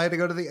Bart decide to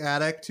go to the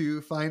attic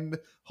to find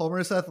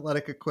Homer's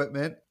athletic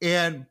equipment.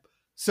 And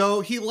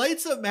so he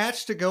lights a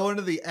match to go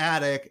into the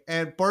attic,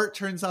 and Bart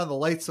turns on the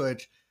light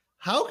switch.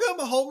 How come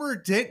Homer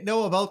didn't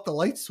know about the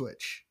light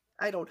switch?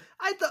 The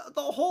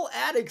whole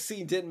attic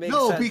scene didn't make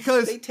No, sense.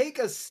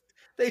 because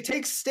they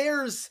take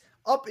stairs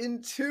up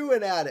into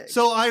an attic.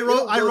 So I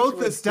wrote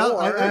this down.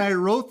 I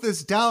wrote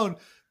this down.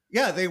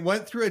 Yeah, they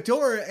went through a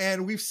door,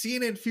 and we've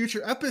seen in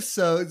future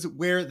episodes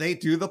where they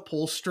do the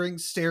pull string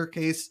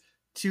staircase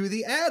to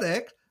the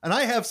attic. And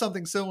I have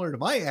something similar to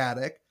my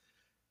attic.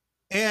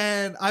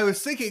 And I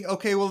was thinking,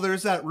 okay, well,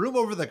 there's that room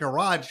over the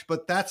garage,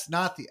 but that's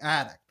not the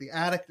attic. The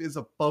attic is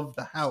above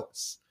the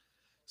house.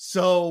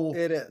 So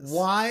it is.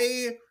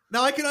 Why?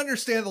 Now I can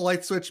understand the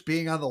light switch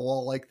being on the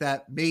wall like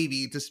that,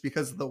 maybe just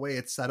because of the way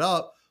it's set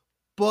up.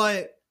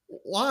 But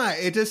why?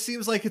 It just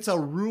seems like it's a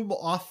room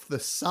off the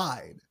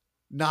side,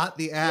 not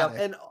the attic.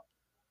 Yeah,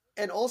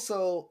 and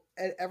also,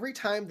 every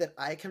time that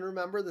I can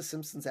remember the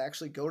Simpsons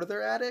actually go to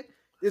their attic,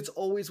 it's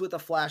always with a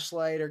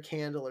flashlight or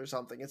candle or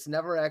something. It's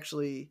never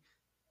actually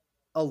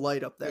a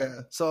light up there.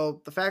 Yeah.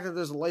 So the fact that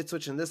there's a light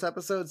switch in this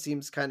episode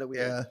seems kind of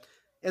weird. Yeah.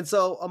 And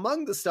so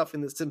among the stuff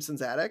in the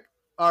Simpsons attic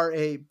are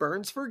a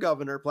Burns for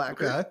Governor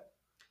placard.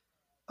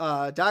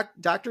 Okay.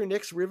 Dr.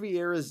 Nick's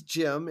Riviera's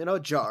gym in a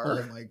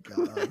jar. Oh my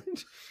God.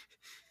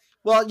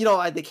 Well,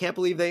 they can't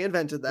believe they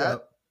invented that.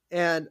 Yep.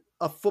 And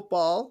a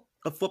football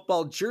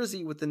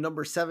jersey with the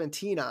number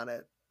 17 on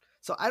it.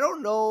 So I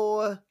don't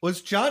know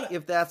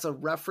if that's a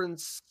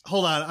reference.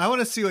 Hold on. I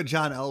want to see what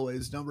John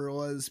Elway's number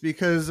was,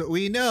 because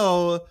we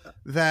know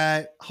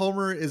that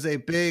Homer is a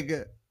big...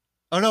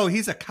 Oh, no,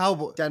 he's a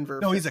Cowboy.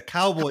 He's a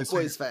Cowboys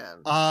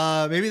fan.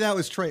 Maybe that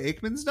was Troy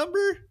Aikman's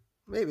number?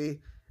 Maybe.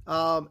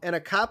 And a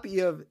copy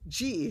of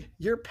Gee,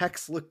 your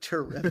pecs look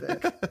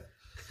terrific.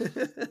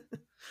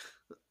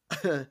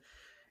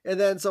 And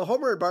then so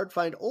Homer and Bart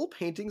find old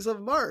paintings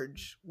of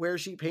Marge where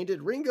she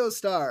painted Ringo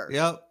Starr.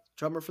 Yep.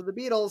 Drummer for the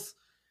Beatles.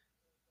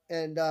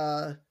 And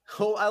I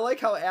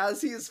like how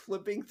as he's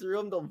flipping through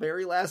them, the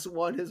very last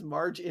one is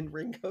Marge in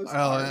Ringo's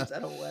arms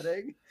at a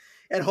wedding.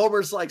 And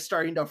Homer's like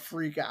starting to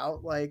freak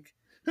out, like,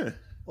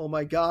 oh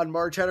my God,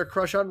 Marge had a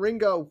crush on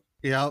Ringo.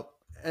 Yep.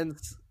 And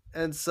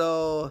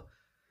so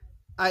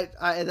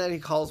and then he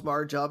calls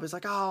Marge up. He's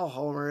like, oh,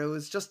 Homer, it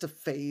was just a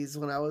phase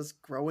when I was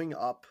growing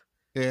up.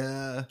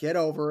 Yeah. Get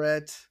over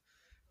it.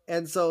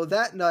 And so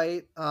that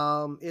night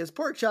is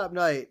pork chop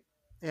night.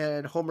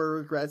 And Homer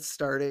regrets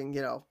starting,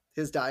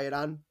 his diet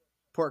on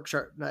pork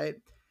chop night.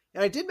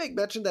 And I did make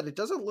mention that it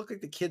doesn't look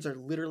like the kids are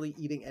literally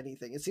eating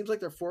anything. It seems like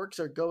their forks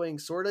are going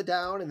sort of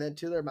down and then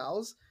to their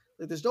mouths.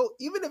 Like there's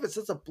even if it's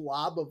just a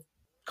blob of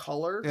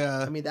color. Yeah.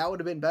 I mean, that would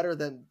have been better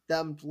than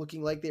them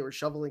looking like they were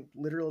shoveling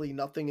literally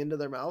nothing into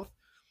their mouth.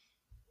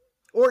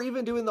 Or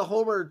even doing the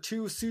Homer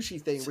 2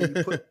 sushi thing where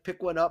you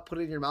pick one up, put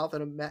it in your mouth,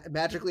 and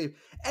magically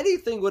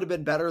anything would have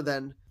been better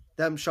than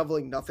them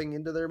shoveling nothing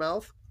into their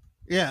mouth.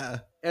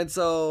 Yeah. And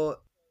so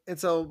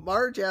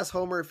Marge asks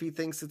Homer if he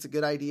thinks it's a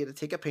good idea to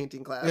take a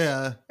painting class.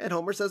 Yeah. And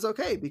Homer says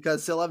okay,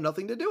 because he'll have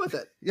nothing to do with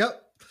it. Yep.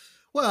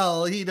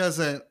 Well, he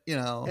doesn't,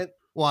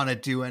 want to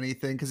do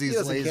anything because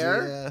he's lazy.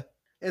 Care. Yeah.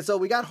 And so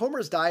we got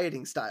Homer's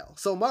dieting style.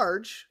 So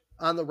Marge,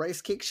 on the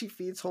rice cake she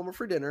feeds Homer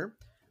for dinner,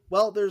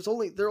 well, they're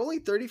only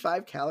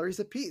 35 calories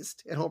apiece.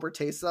 And Homer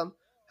tastes them.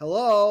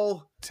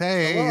 Hello.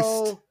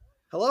 Taste.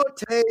 Hello,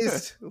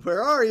 taste.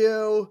 Where are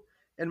you?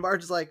 And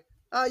Marge is like,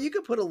 you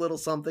could put a little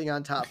something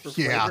on top for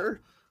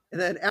flavor. And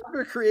then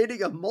after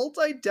creating a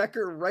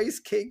multi-decker rice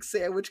cake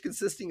sandwich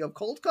consisting of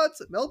cold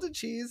cuts, melted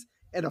cheese,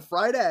 and a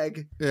fried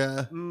egg.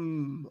 Yeah.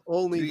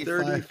 Only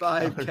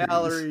 35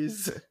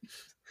 calories.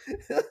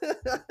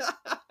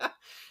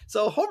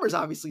 So Homer's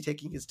obviously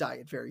taking his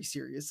diet very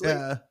seriously.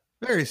 Yeah,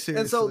 very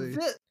seriously. And so,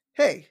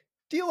 hey,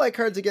 do you like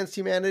Cards Against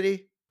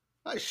Humanity?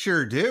 I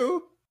sure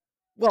do.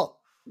 Well,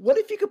 what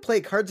if you could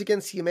play Cards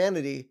Against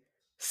Humanity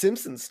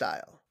Simpsons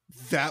style?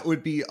 That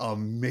would be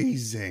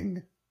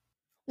amazing.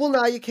 Well,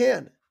 now you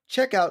can.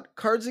 Check out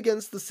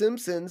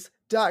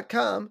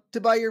cardsagainstthesimpsons.com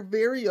to buy your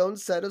very own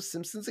set of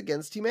Simpsons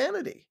Against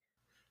Humanity.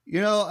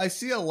 I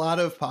see a lot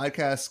of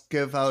podcasts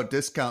give out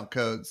discount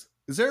codes.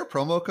 Is there a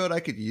promo code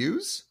I could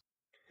use?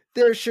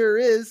 There sure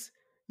is.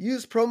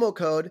 Use promo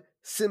code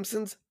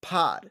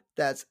SimpsonsPod.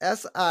 That's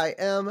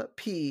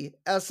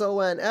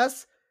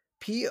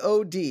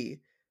SIMPSONSPOD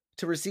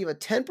to receive a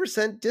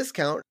 10%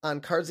 discount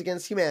on Cards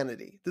Against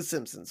Humanity, the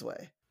Simpsons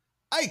way.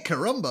 Ay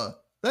caramba,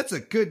 that's a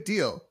good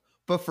deal.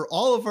 But for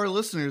all of our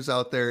listeners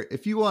out there,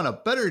 if you want a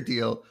better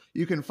deal,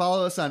 you can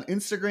follow us on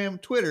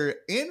Instagram, Twitter,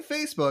 and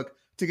Facebook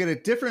to get a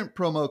different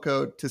promo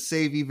code to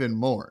save even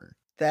more.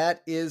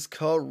 That is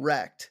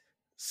correct.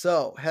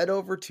 So head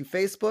over to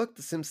Facebook,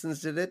 the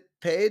Simpsons Did It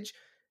page,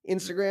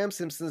 Instagram,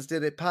 Simpsons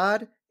Did It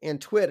Pod, and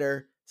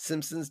Twitter,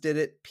 Simpsons Did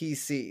It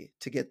PC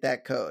to get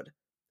that code.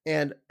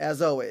 And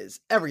as always,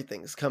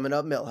 everything's coming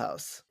up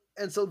Millhouse.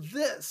 And so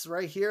this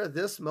right here,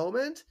 this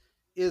moment,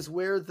 is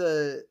where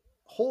the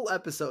whole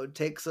episode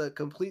takes a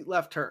complete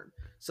left turn.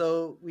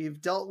 So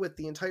we've dealt with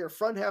the entire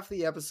front half of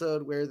the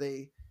episode where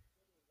they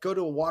go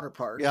to a water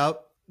park.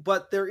 Yep.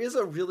 But there is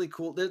a really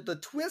cool. The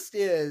twist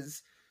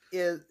is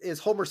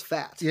Homer's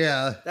fat.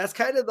 Yeah. That's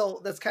kind of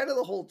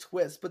the whole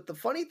twist. But the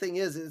funny thing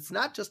is, it's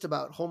not just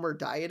about Homer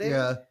dieting.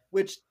 Yeah.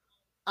 Which,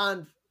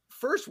 on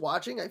first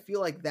watching, I feel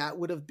like that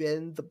would have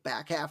been the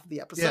back half of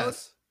the episode.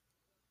 Yes.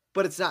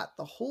 But it's not.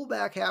 The whole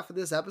back half of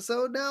this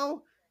episode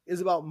now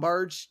is about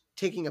Marge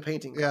taking a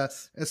painting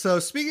class. And so,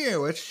 speaking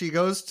of which, she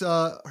goes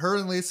to her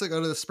and Lisa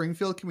go to the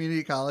Springfield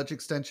Community College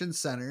Extension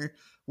Center,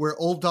 where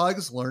old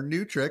dogs learn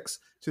new tricks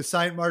to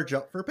sign Marge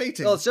up for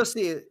painting. Well, it's just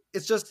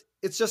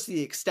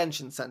the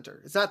extension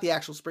center. It's not the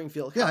actual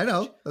Springfield College. Yeah, I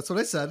know. That's what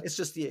I said. It's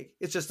just the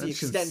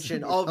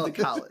extension of the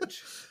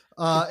college.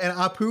 And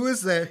Apu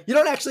is there. You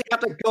don't actually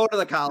have to go to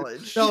the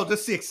college. No,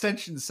 just the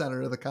extension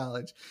center of the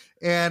college.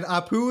 And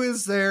Apu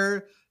is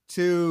there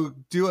to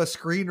do a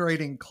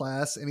screenwriting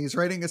class, and he's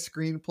writing a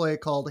screenplay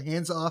called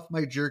Hands Off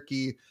My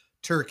Jerky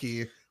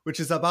Turkey, which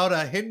is about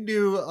a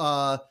Hindu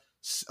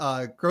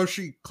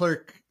grocery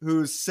clerk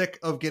who's sick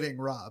of getting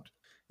robbed.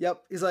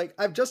 Yep. He's like,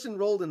 I've just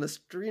enrolled in a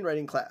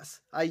screenwriting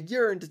class. I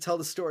yearn to tell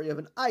the story of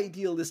an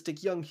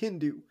idealistic young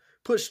Hindu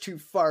pushed too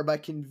far by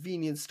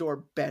convenience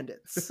store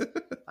bandits.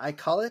 I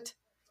call it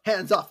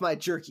Hands Off My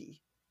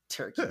Jerky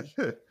Turkey.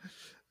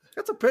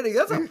 That's a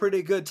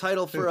pretty good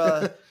title for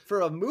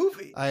a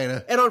movie. I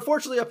know. And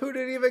unfortunately, Apu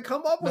didn't even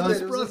come up with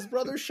it. It was his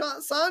brother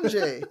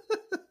Sanjay.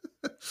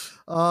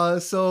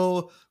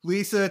 So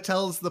Lisa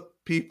tells the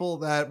people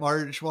that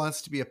Marge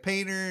wants to be a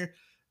painter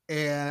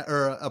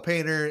or a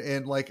painter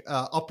in like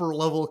upper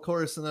level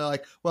course, and they're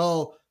like,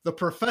 well, the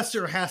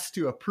professor has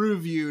to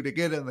approve you to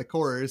get in the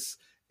course.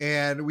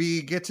 And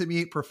we get to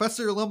meet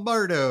Professor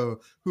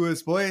Lombardo, who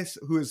is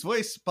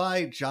voiced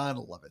by John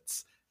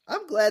Lovitz.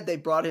 I'm glad they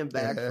brought him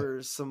back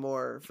for some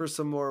more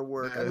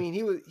work. I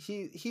mean,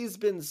 he's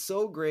been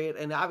so great,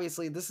 and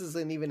obviously this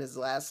isn't even his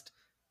last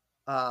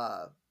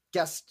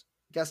guest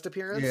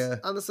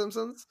appearance on The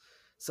Simpsons.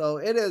 So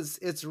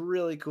it's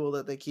really cool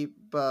that they keep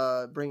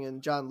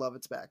bringing John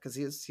Lovitz back, because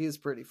he's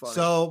pretty funny.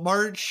 So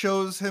Marge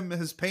shows him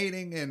his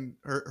painting and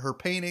her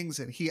paintings,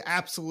 and he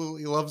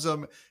absolutely loves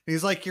them. And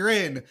he's like, "You're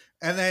in."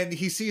 And then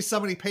he sees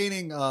somebody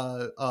painting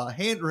a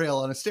handrail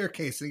on a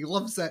staircase, and he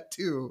loves that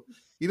too.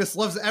 He just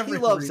loves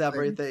everything. He loves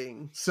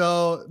everything.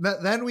 So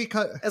then we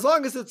cut. As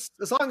long as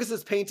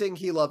it's painting,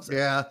 he loves it.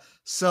 Yeah.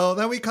 So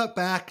then we cut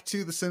back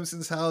to the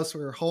Simpsons house,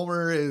 where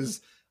Homer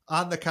is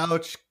on the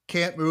couch,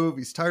 can't move.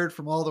 He's tired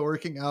from all the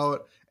working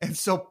out. And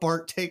so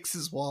Bart takes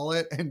his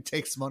wallet and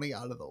takes money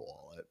out of the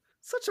wallet.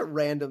 Such a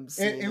random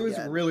scene. It was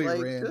really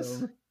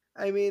random.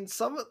 I mean,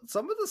 some of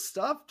the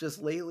stuff just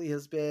lately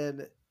has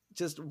been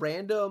just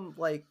random,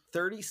 like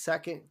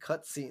 30-second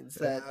cutscenes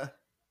that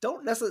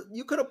don't necessarily.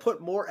 You could have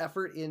put more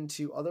effort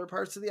into other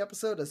parts of the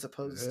episode as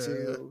opposed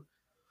to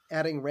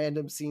adding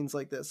random scenes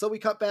like this. So we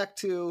cut back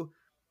to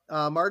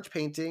Marge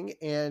painting,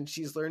 and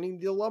she's learning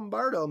the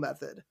Lombardo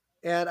method.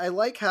 And I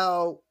like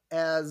how,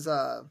 as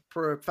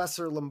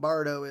Professor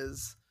Lombardo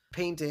is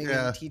painting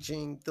and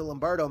teaching the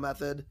Lombardo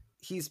method,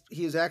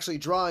 he's actually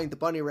drawing the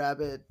bunny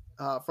rabbit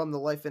from The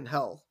Life in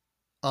Hell.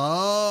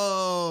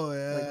 Oh,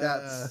 yeah.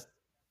 Like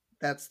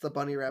that's the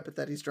bunny rabbit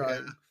that he's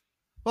drawing. Yeah.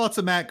 Well, it's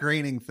a Matt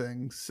Groening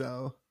thing,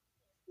 so.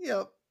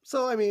 Yep.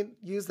 So I mean,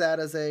 use that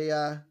as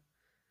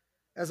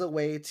a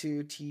way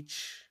to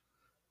teach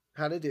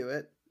how to do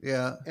it.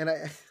 Yeah. And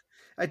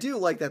I do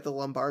like that the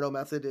Lombardo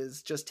method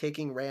is just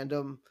taking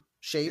random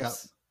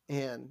shapes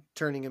and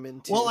turning them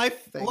into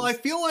things. I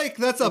feel like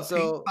that's a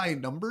paint by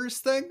numbers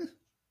thing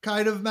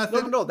kind of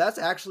method. No, that's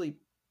actually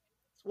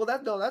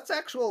that's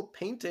actual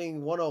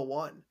painting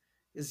 101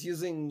 is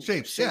using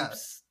shapes. Yeah.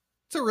 It's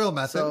a real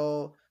method.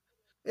 So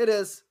it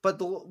is, but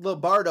the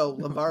Lombardo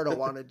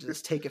wanted to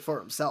just take it for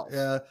himself.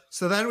 Yeah.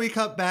 So then we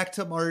cut back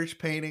to Marge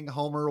painting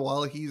Homer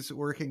while he's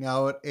working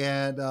out,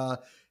 and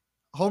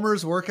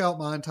Homer's workout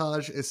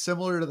montage is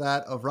similar to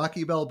that of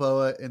Rocky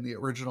Balboa in the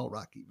original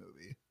Rocky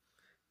movie.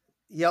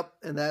 Yep,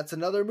 and that's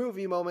another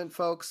movie moment,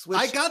 folks. Which,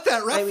 I got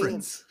that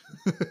reference.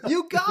 I mean,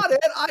 you got it.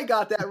 I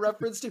got that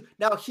reference too.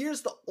 Now,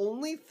 here's the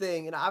only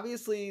thing, and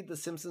obviously the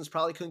Simpsons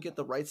probably couldn't get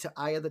the rights to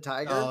Eye of the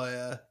Tiger. Oh,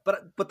 yeah.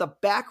 But the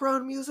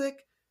background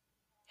music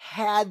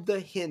had the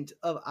hint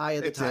of Eye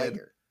of the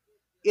Tiger.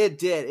 It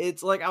did.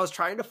 It's like I was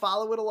trying to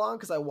follow it along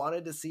because I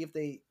wanted to see if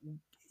they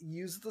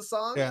used the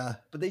song. Yeah.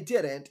 But they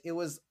didn't. It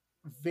was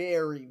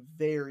very,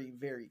 very,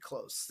 very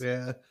close.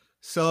 Yeah.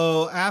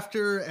 So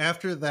after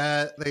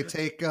that, they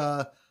take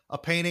a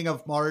painting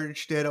of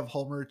Marge did of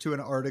Homer to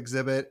an art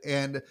exhibit.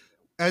 And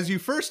as you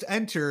first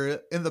enter,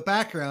 in the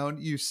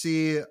background, you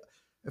see,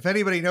 if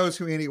anybody knows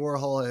who Andy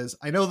Warhol is,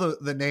 I know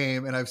the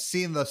name, and I've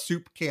seen the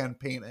soup can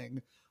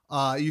painting.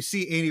 You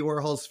see Andy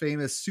Warhol's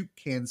famous soup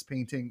cans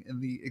painting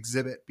in the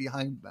exhibit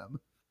behind them.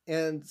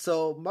 And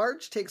so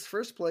Marge takes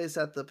first place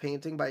at the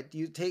painting by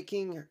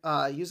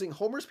using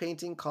Homer's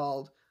painting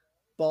called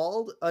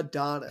Bald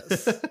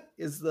Adonis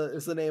is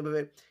the name of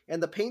it.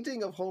 And the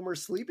painting of Homer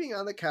sleeping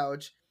on the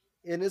couch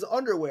in his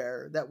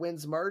underwear that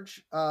wins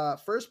Marge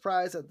first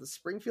prize at the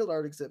Springfield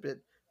Art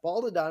Exhibit.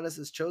 Bald Adonis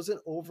is chosen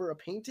over a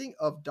painting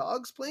of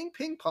dogs playing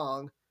ping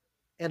pong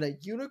and a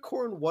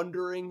unicorn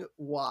wondering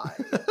why.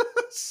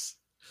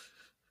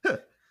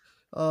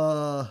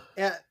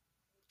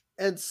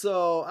 And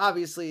so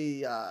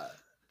obviously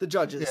the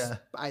judges,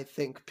 I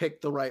think,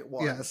 picked the right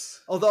one.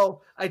 Yes.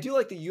 Although I do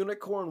like the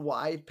unicorn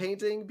wide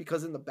painting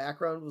because in the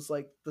background was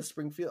like the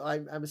Springfield.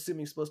 I'm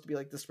assuming supposed to be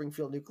like the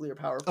Springfield nuclear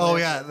power plant. Oh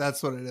yeah,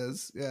 that's what it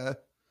is. Yeah.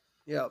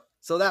 Yeah.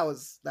 So that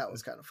was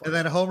kind of fun. And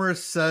then Homer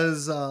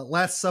says,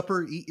 "Last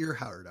Supper, eat your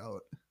heart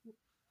out."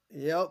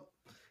 Yep.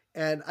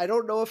 And I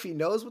don't know if he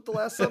knows what the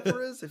Last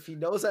Supper is. If he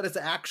knows that it's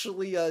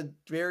actually a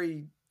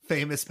very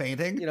famous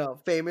painting,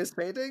 famous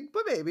painting,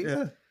 but maybe.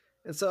 Yeah.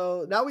 And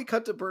so now we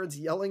cut to Burns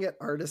yelling at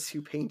artists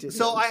who painted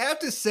So him. I have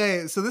to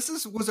say, so this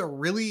it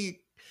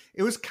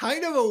was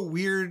kind of a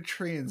weird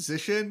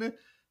transition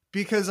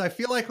because I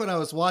feel like when I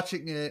was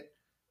watching it,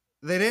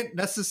 they didn't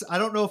necessarily, I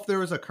don't know if there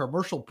was a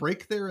commercial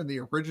break there in the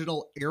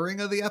original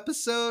airing of the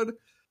episode.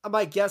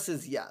 My guess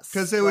is yes.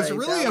 Because it was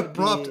really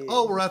abrupt.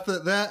 Oh, we're at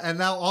that. And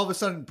now all of a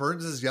sudden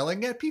Burns is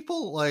yelling at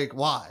people? Like,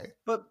 why?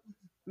 But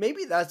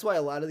maybe that's why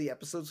a lot of the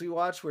episodes we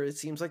watch where it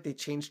seems like they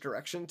change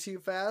direction too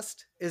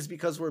fast is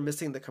because we're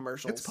missing the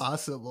commercials. It's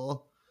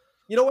possible.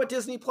 You know what,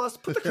 Disney Plus?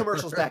 Put the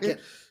commercials back in.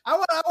 I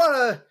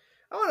want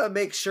to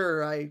make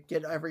sure I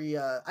get I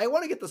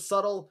want to get the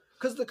subtle,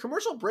 because the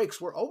commercial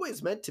breaks were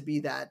always meant to be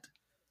that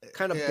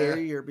kind of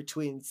barrier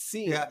between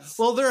scenes. Yeah.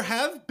 Well, there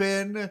have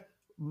been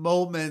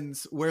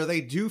moments where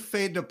they do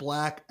fade to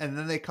black and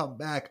then they come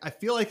back. I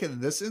feel like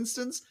in this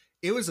instance,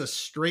 it was a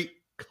straight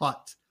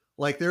cut.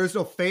 Like there was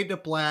no fade to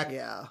black.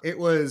 Yeah. It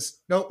was,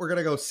 nope, we're going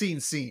to go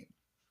scene.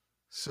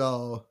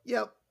 So.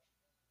 Yep.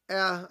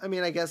 Yeah. I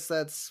mean, I guess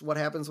that's what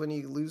happens when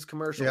you lose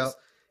commercials.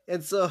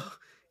 Yep.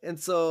 And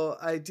so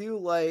I do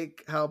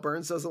like how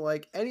Burns doesn't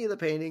like any of the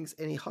paintings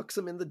and he hucks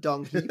them in the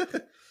dung heap,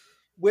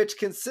 which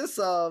consists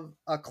of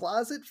a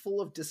closet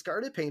full of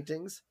discarded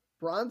paintings,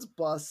 bronze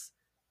busts,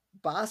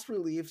 bas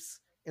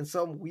reliefs, and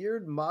some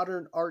weird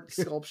modern art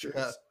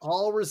sculptures,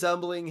 all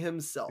resembling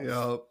himself.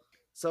 Yep.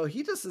 So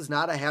he just is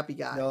not a happy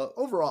guy. No.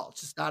 Overall,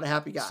 just not a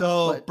happy guy.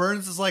 So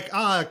Burns is like,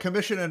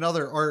 commission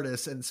another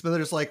artist. And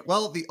Smithers like,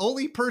 well, the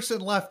only person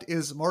left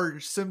is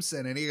Marge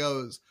Simpson. And he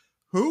goes,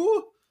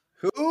 who?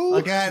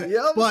 Again,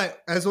 yep.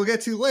 But as we'll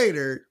get to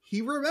later,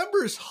 he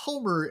remembers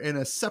Homer in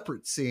a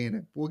separate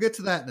scene. We'll get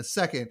to that in a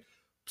second.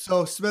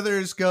 So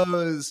Smithers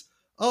goes,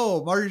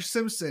 oh, Marge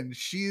Simpson,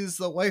 she's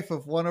the wife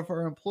of one of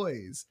our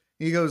employees.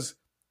 He goes,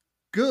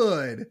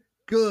 good.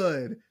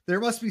 There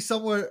must be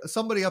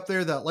somebody up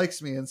there that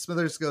likes me. And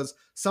Smithers goes,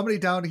 somebody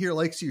down here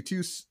likes you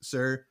too,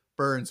 sir.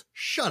 Burns,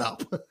 shut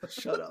up.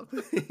 Shut up.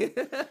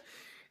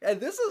 And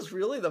this is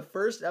really the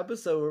first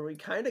episode where we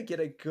kind of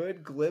get a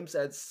good glimpse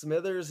at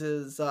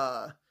Smithers'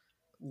 love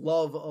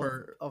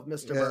of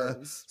Mr.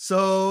 Burns.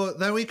 So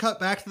then we cut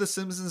back to the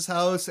Simpsons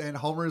house and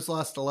Homer's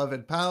lost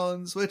 11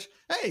 pounds, which,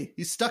 hey,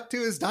 he stuck to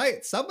his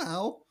diet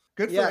somehow.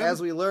 Good for him. Yeah,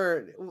 as we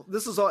learn,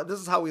 this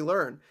is how we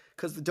learn,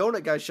 because the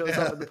donut guy shows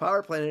up at the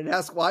power plant and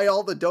asks why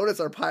all the donuts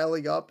are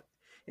piling up.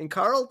 And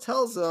Carl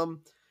tells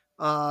him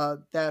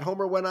that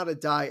Homer went on a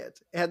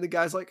diet. And the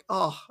guy's like,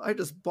 oh, I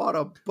just bought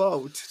a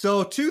boat.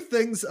 So two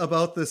things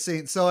about this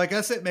scene. So I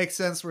guess it makes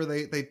sense where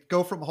they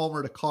go from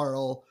Homer to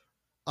Carl.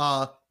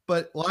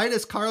 But why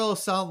does Carl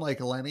sound like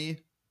Lenny?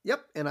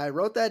 Yep, and I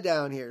wrote that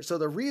down here. So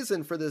the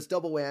reason for this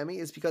double whammy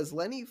is because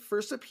Lenny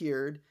first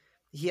appeared,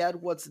 he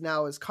had what's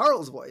now is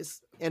Carl's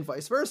voice, and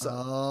vice versa.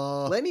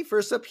 Lenny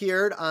first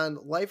appeared on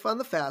Life on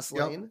the Fast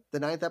Lane, the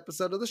 9th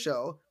episode of the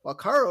show, while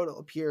Carl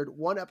appeared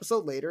one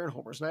episode later in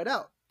Homer's Night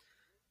Out.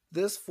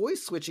 This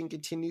voice switching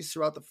continues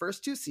throughout the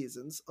first 2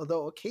 seasons,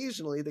 although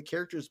occasionally the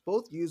characters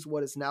both use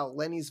what is now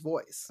Lenny's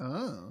voice.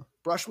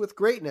 Brush with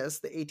Greatness,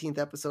 the 18th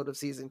episode of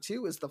season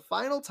 2, is the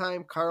final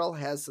time Carl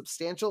has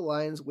substantial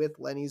lines with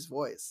Lenny's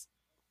voice.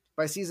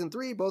 By season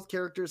 3, both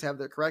characters have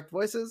their correct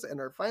voices and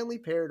are finally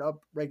paired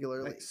up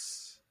regularly.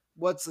 Nice.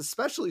 What's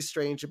especially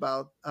strange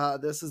about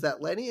this is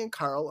that Lenny and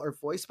Carl are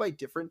voiced by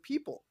different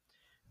people.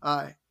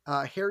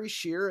 Harry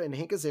Shearer and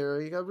Hank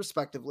Azaria,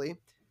 respectively.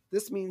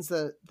 This means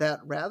that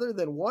rather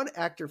than one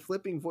actor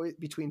flipping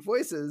between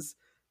voices,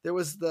 there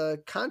was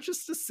the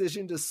conscious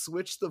decision to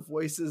switch the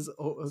voices,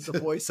 the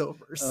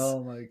voiceovers.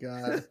 Oh my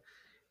God.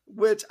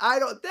 Which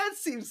that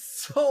seems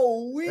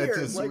so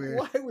weird. Like, weird.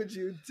 Why would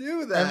you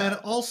do that? And then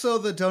also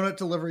the donut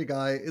delivery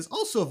guy is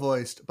also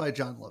voiced by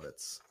John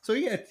Lovitz. So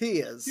he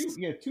is.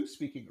 He had 2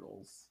 speaking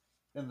roles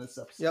in this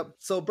episode. Yep.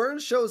 So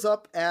Burns shows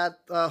up at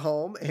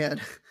home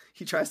and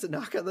he tries to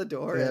knock on the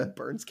door and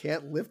Burns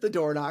can't lift the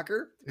door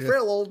knocker.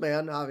 Frail old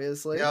man,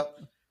 obviously. Yep.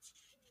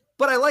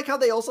 But I like how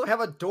they also have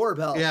a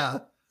doorbell. Yeah.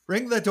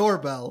 Ring the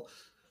doorbell.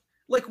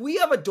 Like, we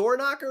have a door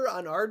knocker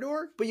on our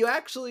door, but you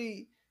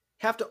actually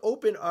have to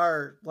open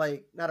our,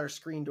 like, not our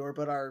screen door,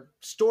 but our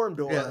storm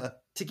door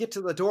to get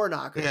to the door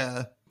knocker.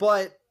 Yeah.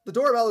 But the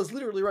doorbell is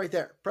literally right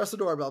there. Press the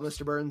doorbell,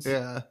 Mr. Burns.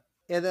 Yeah.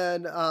 And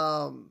then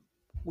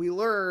we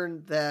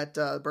learn that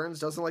Burns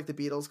doesn't like the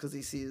Beatles because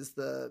he sees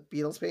the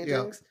Beatles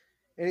paintings.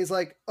 And he's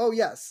like, oh,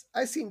 yes,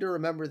 I seem to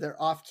remember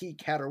their off-key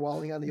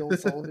caterwauling on the old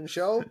Sullivan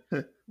show.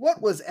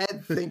 What was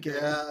Ed thinking?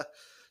 Yeah.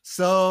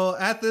 So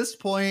at this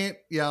point,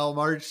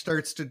 Marge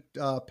starts to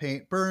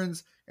paint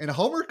Burns, and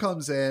Homer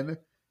comes in,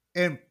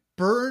 and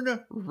Burns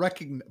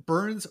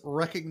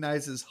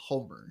recognizes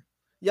Homer.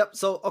 Yep.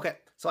 So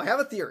I have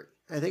a theory.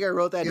 I think I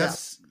wrote that down.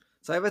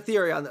 So I have a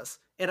theory on this,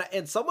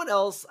 and someone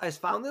else, I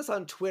found this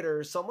on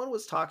Twitter. Someone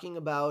was talking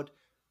about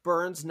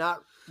Burns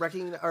not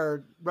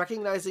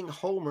recognizing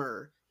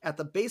Homer at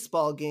the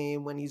baseball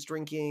game when he's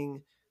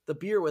drinking the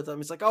beer with him.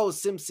 He's like, "Oh,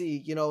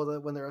 Simpsy,"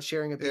 when they're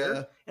sharing a beer.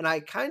 Yeah. And I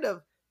kind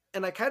of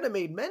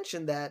made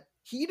mention that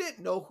he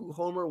didn't know who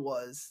Homer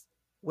was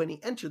when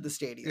he entered the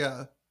stadium.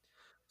 Yeah.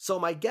 So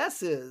my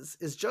guess is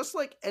just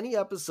like any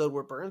episode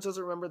where Burns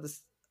doesn't remember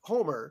this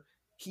Homer,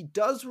 he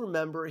does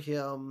remember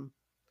him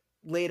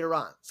later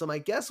on. So my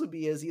guess would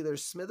be is either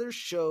Smithers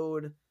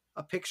showed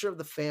a picture of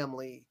the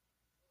family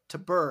to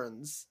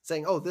Burns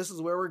saying, "Oh, this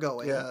is where we're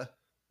going." Yeah.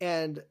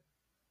 And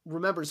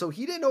remember, so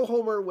he didn't know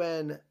Homer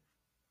when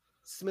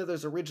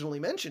Smithers originally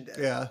mentioned it.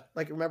 Yeah.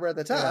 Like, remember at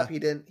the top, he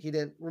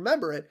didn't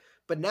remember it,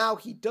 but now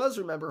he does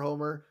remember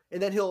Homer,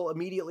 and then he'll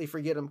immediately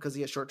forget him because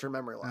he has short-term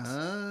memory loss.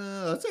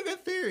 That's a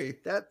good theory.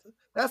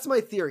 That's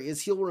my theory,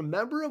 is he'll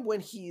remember him when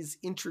he's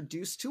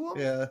introduced to him.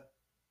 Yeah.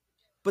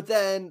 But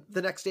then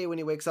the next day when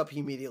he wakes up, he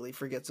immediately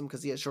forgets him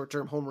because he has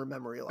short-term Homer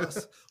memory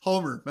loss.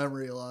 Homer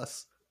memory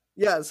loss.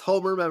 Yes,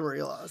 Homer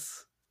memory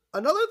loss.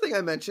 Another thing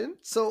I mentioned,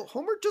 so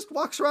Homer just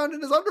walks around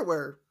in his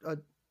underwear,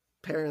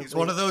 apparently. He's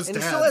one of those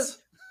dads.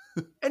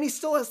 He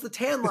still has the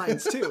tan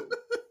lines, too.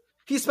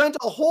 He spent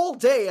a whole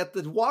day at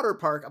the water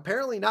park,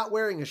 apparently not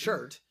wearing a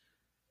shirt,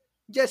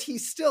 yet he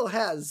still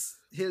has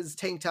his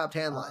tank top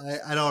tan lines.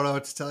 I don't know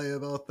what to tell you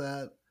about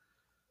that.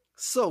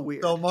 So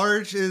weird. So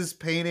Marge is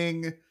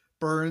painting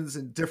Burns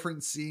in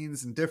different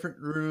scenes in different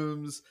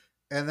rooms,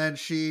 and then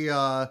she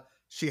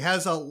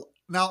has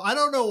now I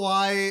don't know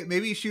why,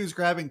 maybe she was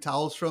grabbing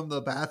towels from the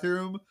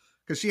bathroom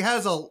because she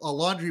has a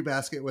laundry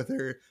basket with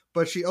her,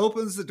 but she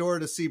opens the door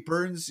to see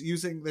Burns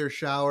using their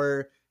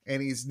shower,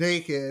 and he's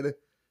naked,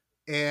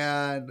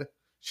 and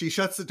she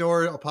shuts the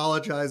door,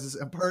 apologizes,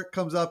 and Bart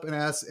comes up and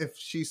asks if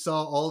she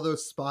saw all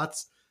those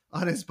spots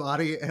on his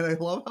body, and I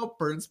love how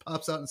Burns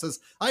pops out and says,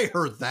 "I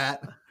heard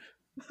that."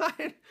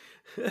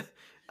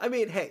 I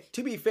mean, hey,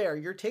 to be fair,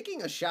 you're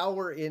taking a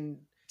shower in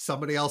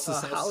somebody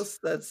else's house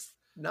that's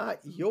not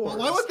yours. Well,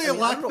 why would they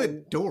lock the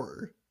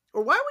door?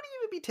 Or why would he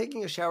even be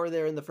taking a shower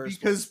there in the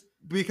first place?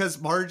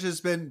 Because Marge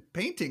has been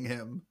painting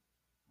him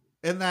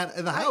in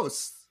the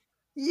house.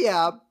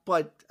 Yeah,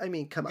 but I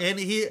mean, come on. And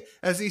he,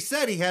 as he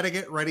said, he had to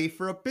get ready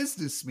for a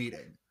business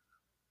meeting.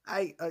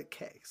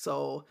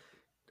 So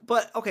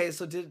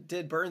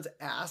did Burns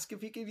ask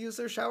if he could use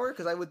their shower?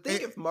 Because I would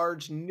think if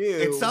Marge knew.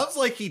 It sounds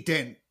like he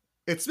didn't.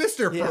 It's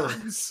Mr.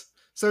 Burns.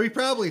 So he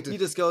probably did. He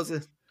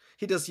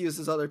just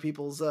uses other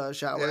people's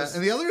showers. Yeah.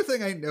 And the other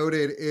thing I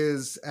noted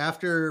is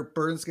after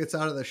Burns gets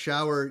out of the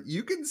shower,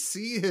 you can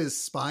see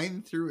his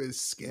spine through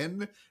his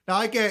skin. Now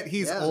I get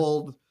he's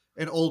old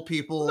and old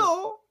people.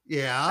 No.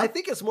 Yeah. I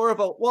think it's more of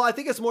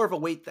a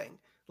weight thing.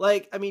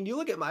 Like, I mean, you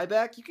look at my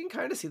back, you can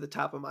kind of see the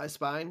top of my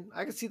spine.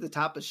 I can see the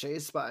top of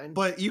Shay's spine.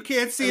 But you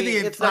can't see the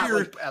entire... It's not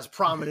like as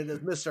prominent as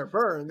Mr.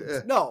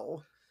 Burns.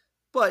 No.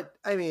 But,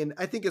 I mean,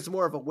 I think it's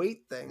more of a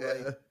weight thing. Yeah.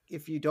 Like,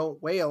 if you don't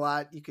weigh a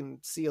lot, you can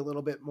see a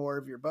little bit more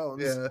of your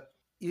bones.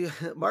 Yeah.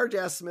 Marge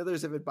asks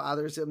Smithers if it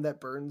bothers him that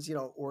Burns,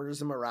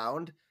 orders him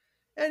around.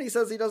 And he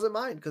says he doesn't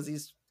mind because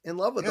he's in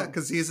love with him.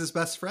 Because he's his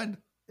best friend.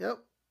 Yep.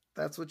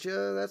 That's what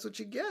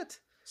you get.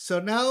 So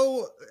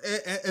now,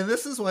 and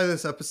this is why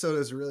this episode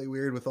is really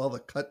weird with all the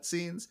cut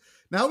scenes.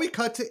 Now we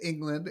cut to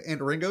England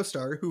and Ringo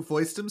Starr, who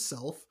voiced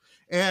himself.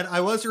 And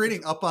I was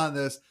reading up on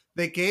this.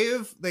 They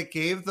gave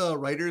the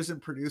writers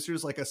and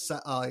producers like a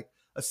set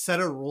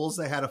of rules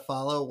they had to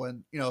follow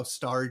when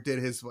Starr did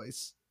his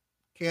voice,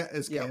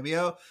 his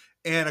cameo.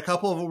 And a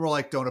couple of them were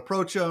like, don't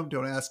approach him,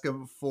 don't ask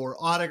him for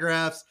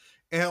autographs.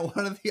 And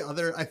one of the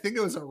other, I think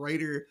it was a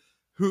writer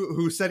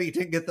who said he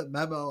didn't get the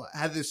memo,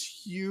 had this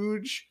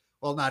huge.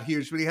 Well, not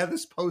huge, but he had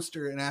this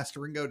poster and asked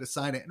Ringo to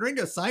sign it. And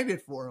Ringo signed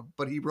it for him,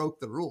 but he broke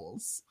the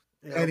rules.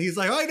 Yep. And he's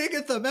like, "Oh, I didn't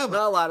get the memo."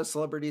 Not a lot of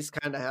celebrities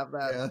kind of have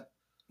that.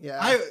 Yeah.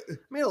 I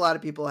mean, a lot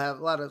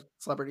of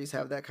celebrities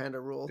have that kind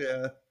of rule.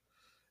 Yeah.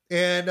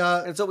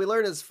 And so we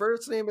learned his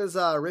first name is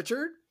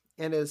Richard,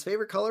 and his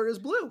favorite color is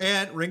blue.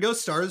 And Ringo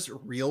Starr's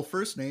real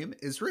first name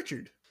is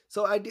Richard.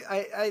 So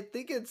I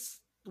think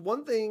it's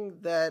one thing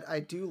that I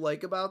do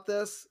like about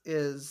this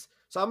is,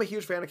 so I'm a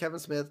huge fan of Kevin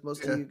Smith.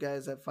 Most of you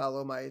guys that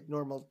follow my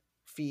normal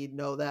feed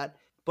know that,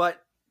 but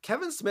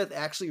Kevin Smith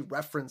actually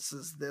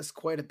references this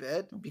quite a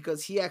bit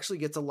because he actually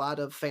gets a lot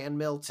of fan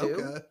mail too.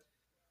 Okay.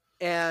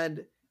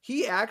 And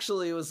he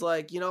actually was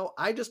like,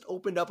 I just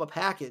opened up a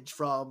package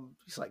from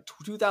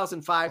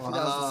 2005,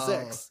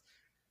 2006.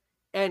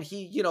 And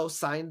he,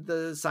 signed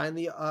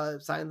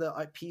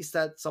the piece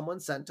that someone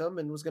sent him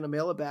and was going to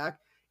mail it back.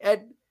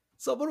 And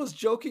someone was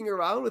joking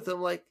around with him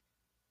like,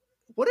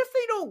 what if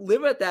they don't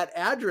live at that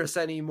address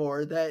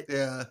anymore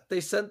that they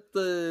sent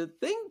the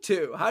thing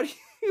to? How do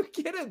you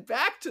get it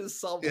back to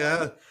someone?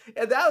 Yeah.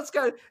 And that's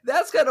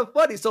kind of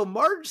funny. So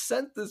Marge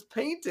sent this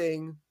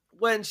painting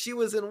when she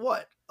was in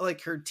what?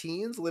 like her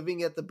teens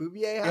living at the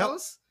Bouvier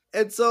house.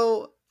 And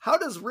so how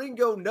does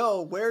Ringo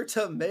know where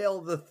to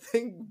mail the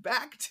thing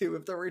back to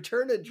if the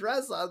return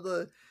address on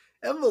the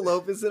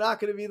envelope is not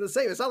going to be the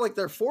same? It's not like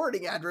their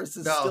forwarding address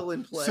is still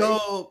in play.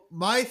 So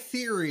my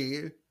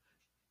theory,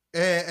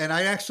 and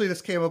I actually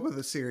just came up with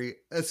a theory,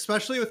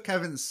 especially with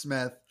Kevin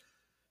Smith,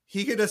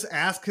 he could just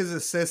ask his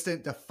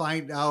assistant to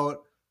find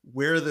out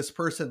where this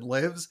person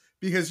lives,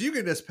 because you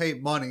can just pay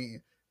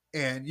money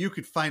and you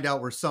could find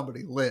out where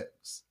somebody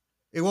lives.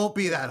 It won't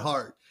be that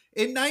hard.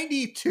 In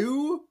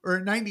 92 or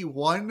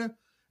 91,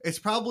 it's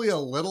probably a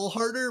little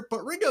harder,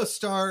 but Ringo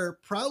Starr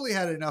probably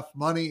had enough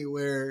money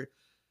where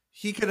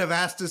he could have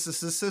asked his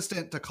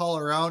assistant to call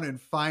around and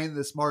find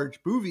this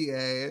Marge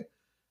Bouvier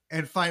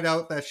and find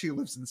out that she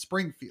lives in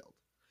Springfield.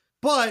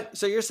 But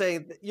so you're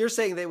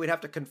saying they would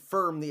have to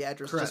confirm the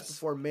address correct. Just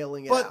before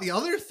mailing it but out. The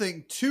other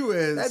thing too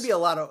is that'd be a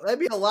lot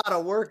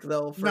of work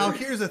though. Now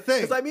here's the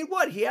thing. Because I mean,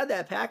 what, he had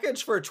that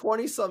package for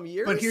 20 some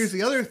years. But here's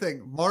the other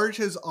thing. Marge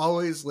has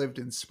always lived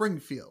in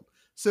Springfield,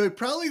 so it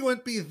probably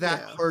wouldn't be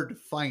that hard to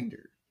find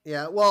her.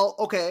 Yeah. Well,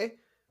 okay.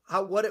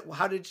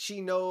 How did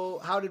she know?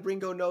 How did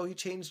Ringo know he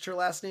changed her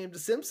last name to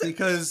Simpson?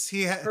 Because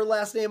her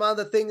last name on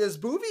the thing is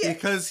Bouvier.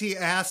 Because he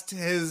asked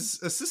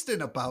his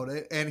assistant about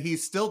it, and he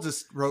still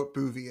just wrote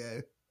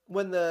Bouvier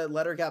when the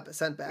letter got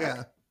sent back.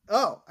 Yeah.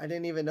 Oh, I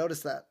didn't even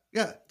notice that.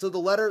 Yeah. So the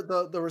letter,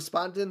 the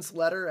respondent's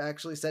letter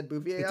actually said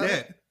Bouvier. It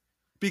did.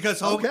 Because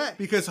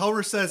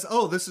Homer says,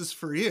 "Oh, this is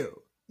for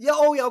you." Yeah.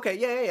 Oh, yeah. Okay.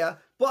 Yeah.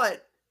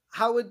 But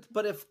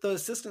but if the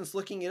assistant's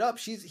looking it up,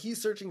 he's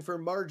searching for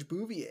Marge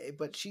Bouvier,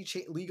 but she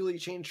legally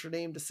changed her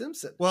name to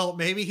Simpson. Well,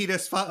 maybe he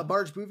just found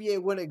Marge Bouvier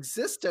wouldn't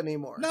exist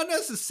anymore. Not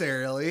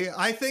necessarily.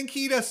 I think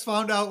he just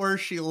found out where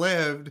she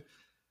lived,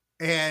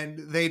 and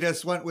they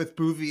just went with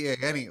Bouvier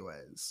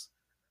anyways.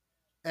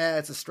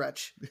 It's a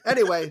stretch.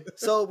 Anyway,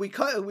 so we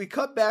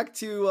cut back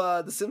to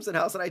the Simpson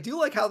house, and I do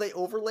like how they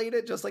overlaid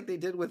it, just like they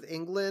did with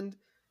England.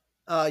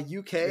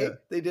 UK,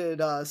 They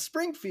did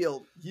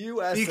Springfield,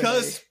 USA.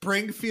 Because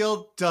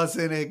Springfield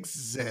doesn't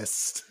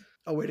exist.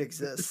 Oh, it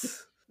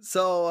exists.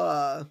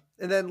 So,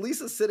 and then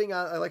Lisa's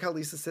I like how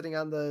Lisa's sitting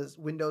on the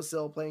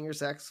windowsill playing her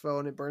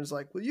saxophone, and Burns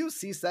like, will you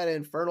cease that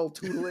infernal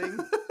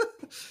tootling?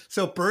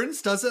 So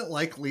Burns doesn't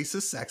like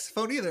Lisa's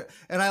saxophone either.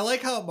 And I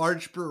like how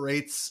Marge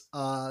berates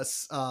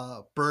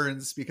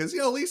Burns because,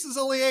 Lisa's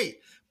only 8.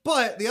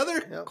 But the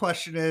other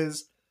question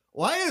is,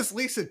 why is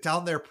Lisa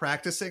down there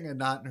practicing and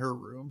not in her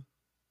room?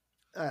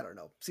 I don't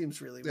know. Seems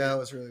really weird. Yeah, it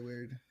was really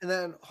weird. And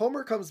then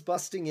Homer comes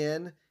busting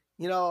in.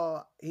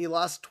 He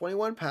lost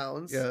 21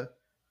 pounds. Yeah.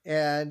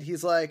 And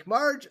he's like,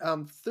 Marge,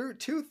 I'm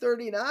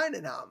 239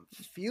 and I'm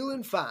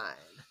feeling fine.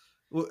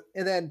 Well,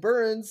 and then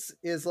Burns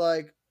is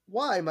like,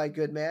 why, my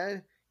good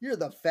man? You're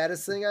the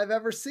fattest thing I've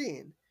ever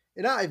seen.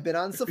 And I've been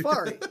on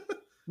safari.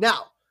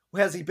 Now,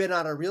 has he been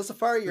on a real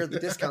safari or the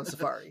discount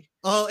safari?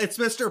 Oh, it's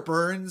Mr.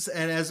 Burns.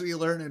 And as we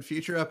learn in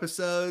future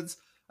episodes,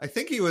 I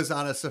think he was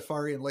on a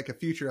safari in like a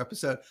future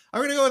episode.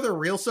 I'm going to go with a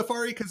real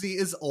safari because he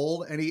is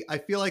old. And I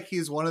feel like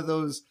he's one of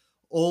those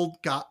old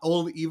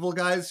evil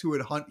guys who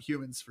would hunt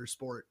humans for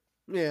sport.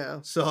 Yeah.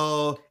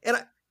 So,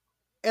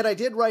 and I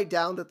did write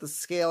down that the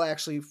scale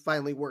actually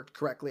finally worked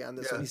correctly on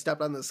this one. He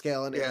stepped on the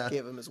scale and it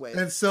gave him his weight.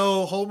 And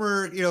so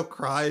Homer,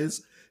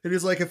 cries and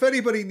he's like, if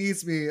anybody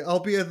needs me, I'll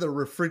be in the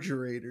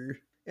refrigerator.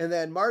 And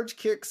then Marge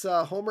kicks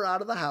Homer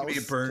out of the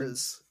house.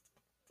 Burns.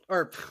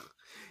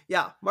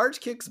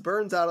 Marge kicks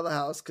Burns out of the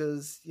house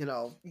because,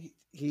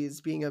 he's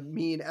being a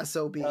mean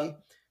SOB.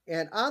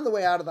 And on the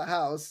way out of the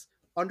house,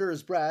 under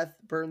his breath,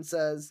 Burns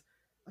says,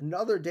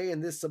 another day in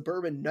this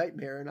suburban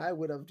nightmare and I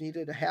would have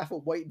needed a half a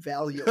white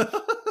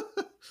Valium.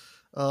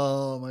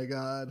 Oh my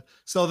God.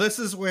 So this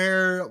is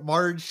where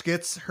Marge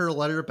gets her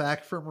letter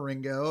back from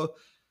Ringo,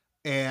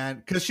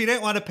 and because she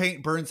didn't want to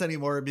paint Burns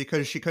anymore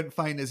because she couldn't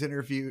find his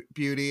inner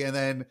beauty. And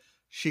then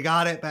she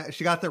got it back.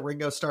 She got the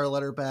Ringo Starr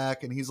letter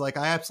back, and he's like,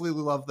 I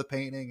absolutely love the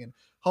painting. And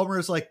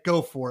Homer's like,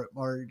 go for it,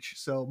 Marge.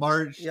 So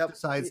Marge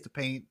decides to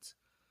paint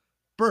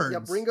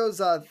Burns. Ringo's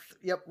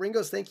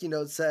thank you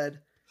note said,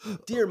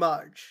 Dear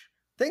Marge,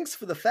 thanks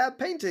for the fab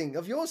painting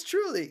of yours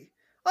truly.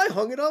 I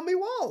hung it on my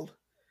wall.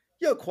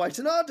 You're quite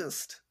an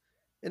artist.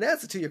 In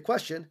answer to your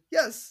question,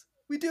 yes,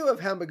 we do have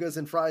hamburgers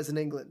and fries in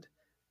England,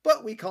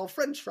 but we call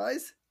French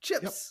fries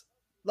chips.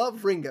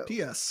 Love, Ringo.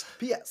 P.S.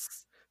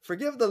 P.S.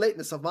 Forgive the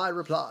lateness of my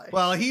reply.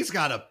 Well, he's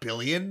got 1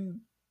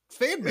 billion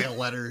fan mail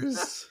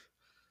letters.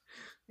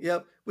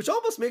 Yep, which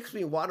almost makes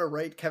me want to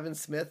write Kevin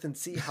Smith and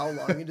see how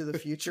long into the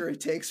future it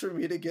takes for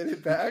me to get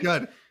it back.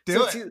 Good,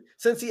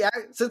 since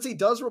he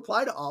does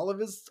reply to all of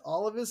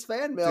his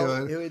fan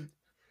mail.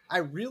 I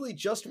really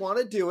just want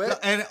to do it.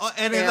 And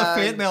in the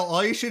fan mail,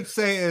 all you should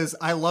say is,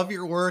 I love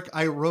your work.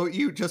 I wrote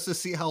you just to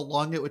see how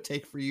long it would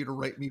take for you to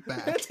write me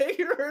back. Take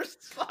your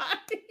spot.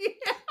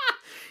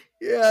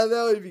 Yeah,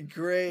 that would be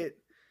great.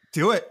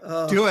 Do it.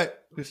 Do it.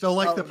 Just don't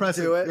like the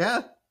present. Do it.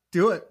 Yeah,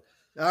 do it.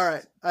 All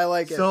right. I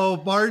like it.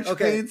 So Marge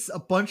paints a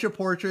bunch of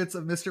portraits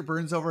of Mr.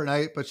 Burns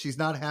overnight, but she's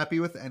not happy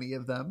with any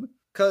of them.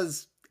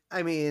 Because,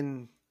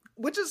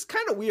 which is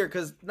kind of weird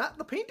because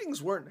the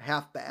paintings weren't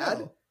half bad.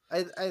 No.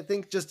 I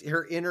think just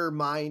her inner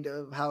mind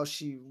of how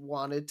she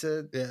wanted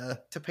to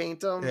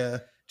paint him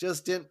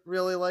just didn't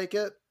really like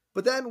it.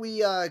 But then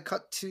we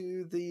cut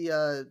to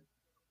the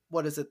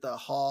what is it, the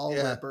hall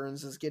where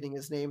Burns is getting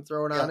his name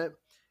thrown on it.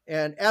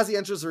 And as he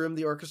enters the room,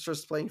 the orchestra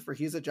is playing for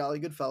He's a Jolly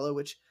Good Fellow,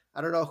 which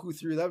I don't know who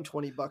threw them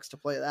 $20 to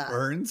play that.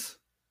 Burns?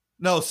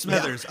 No,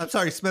 Smithers. Yeah. I'm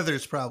sorry,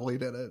 Smithers probably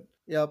did it.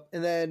 Yep.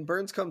 And then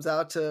Burns comes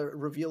out to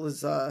reveal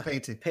his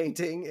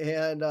painting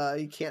and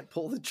he can't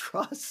pull the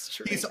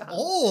drawstring. He's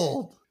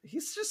old.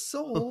 He's just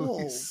so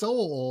old. He's so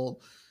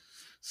old.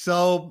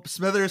 So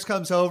Smithers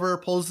comes over,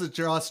 pulls the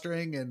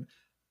drawstring, and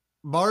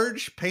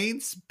Marge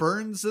paints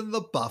Burns in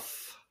the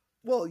buff.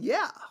 Well,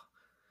 yeah.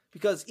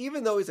 Because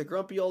even though he's a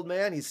grumpy old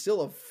man, he's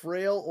still a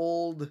frail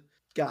old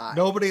guy.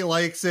 Nobody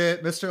likes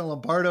it. Mr.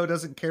 Lombardo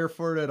doesn't care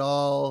for it at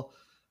all.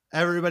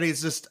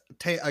 Everybody's just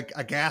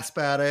a gasp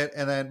at it.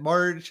 And then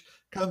Marge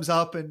comes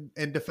up and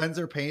defends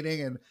her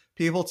painting, and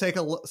people take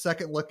a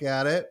second look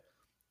at it.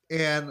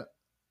 And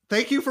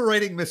thank you for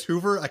writing Miss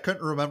Hoover. I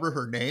couldn't remember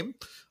her name.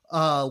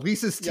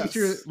 Lisa's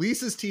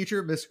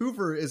teacher, Miss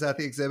Hoover, is at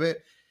the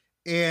exhibit.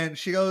 And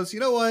she goes, you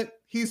know what?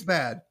 He's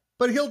mad,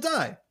 but he'll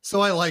die. So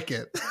I like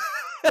it.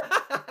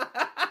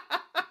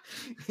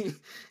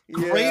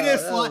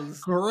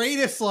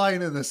 Greatest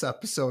line in this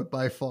episode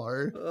by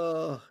far.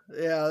 Oh,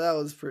 yeah, that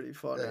was pretty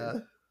funny. Yeah.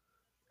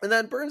 And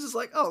then Burns is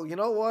like, oh, you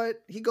know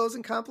what? He goes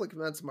and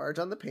compliments Marge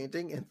on the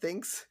painting and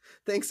thanks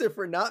her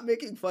for not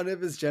making fun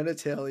of his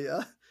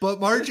genitalia. But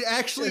Marge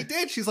actually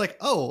did. She's like,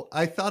 oh,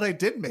 I thought I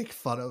did make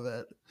fun of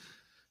it.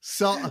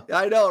 So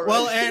I know, right?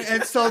 Well,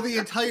 and so the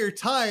entire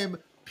time,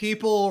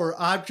 people or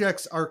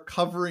objects are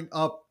covering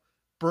up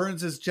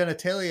Burns's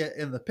genitalia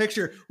in the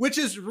picture, which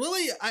is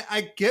really,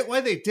 I get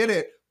why they did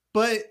it,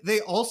 but they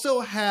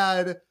also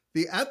had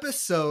the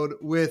episode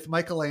with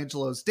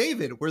Michelangelo's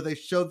David where they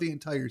showed the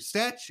entire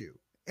statue.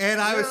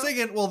 And I was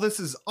thinking, well, this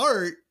is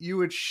art. You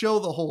would show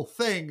the whole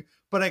thing,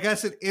 but I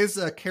guess it is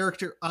a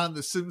character on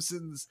The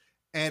Simpsons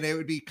and it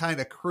would be kind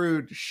of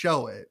crude to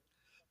show it.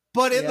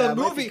 But in the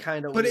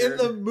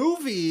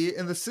movie,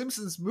 in the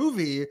Simpsons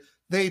movie,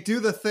 they do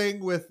the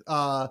thing with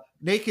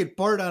naked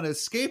Bart on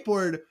his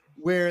skateboard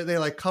where they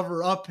like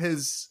cover up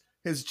his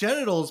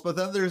genitals, but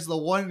then there's the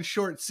one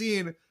short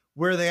scene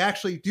where they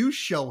actually do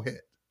show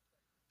it.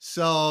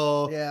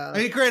 So, I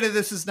mean, granted,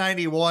 this is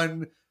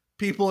 91.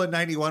 People in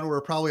 91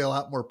 were probably a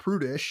lot more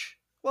prudish.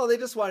 Well, they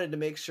just wanted to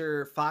make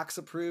sure Fox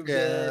approved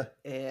it,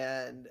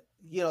 and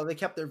they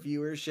kept their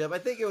viewership. I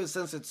think it was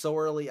since it's so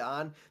early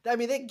on. I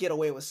mean, they can get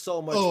away with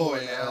so much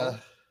more now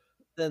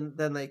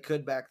than they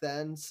could back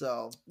then.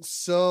 So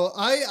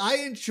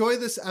I enjoy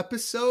this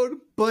episode,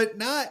 but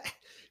not.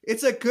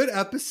 It's a good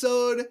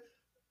episode,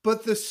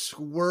 but the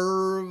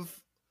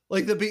swerve,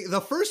 like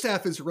the first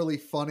half is really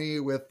funny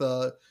with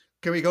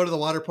can we go to the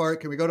water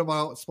park? Can we go to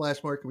Mount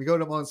Splashmore? Can we go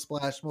to Mount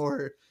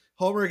Splashmore?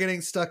 Homer getting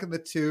stuck in the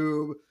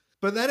tube.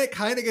 But then it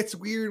kind of gets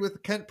weird with the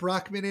Kent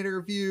Brockman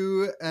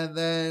interview. And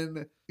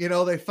then,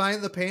 they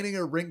find the painting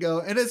of Ringo.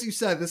 And as you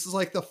said, this is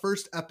like the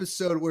first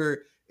episode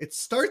where it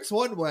starts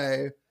one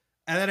way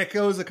and then it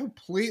goes a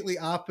completely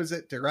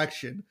opposite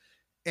direction.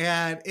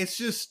 And it's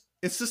just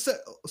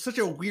such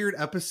a weird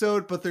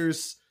episode, but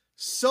there's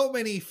so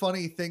many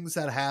funny things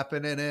that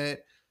happen in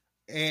it.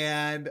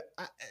 And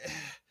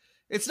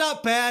it's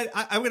not bad.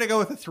 I'm going to go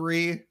with a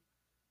 3.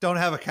 Don't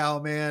have a cow,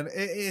 man.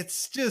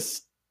 It's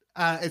just,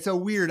 it's a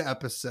weird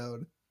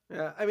episode.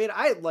 Yeah, I mean,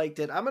 I liked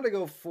it. I'm going to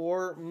go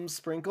 4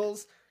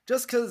 sprinkles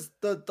just because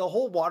the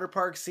whole water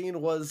park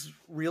scene was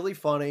really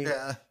funny.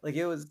 Yeah. Like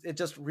it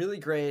just really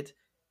great.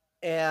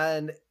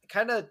 And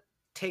kind of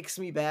takes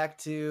me back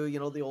to,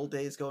 the old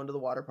days going to the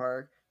water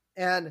park.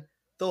 And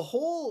the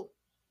whole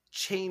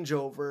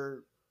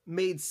changeover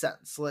made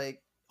sense.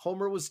 Like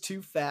Homer was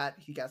too fat.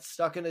 He got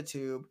stuck in a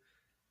tube.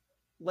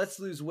 Let's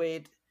lose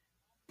weight.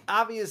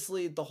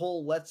 Obviously, the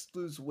whole let's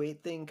lose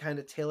weight thing kind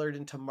of tailored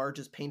into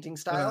Marge's painting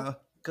style.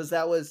 Because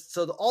that was,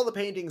 all the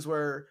paintings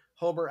were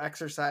Homer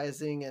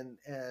exercising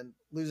and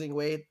losing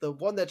weight. The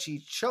one that she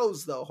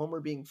chose, though, Homer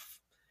being,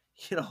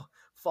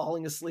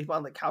 falling asleep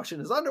on the couch in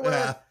his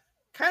underwear.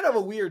 Kind of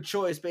a weird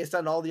choice based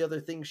on all the other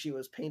things she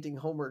was painting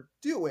Homer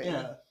doing.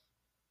 Yeah.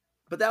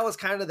 But that was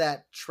kind of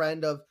that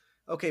trend of,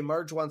 okay,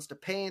 Marge wants to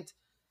paint.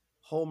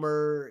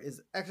 Homer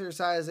is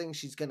exercising.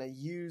 She's going to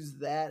use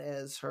that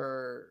as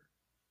her,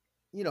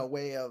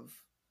 way of,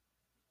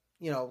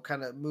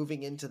 kind of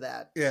moving into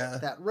that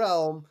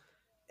realm.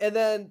 And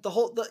then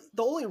the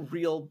only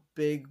real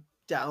big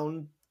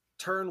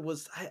downturn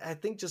was, I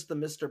think, just the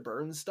Mr.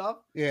 Burns stuff.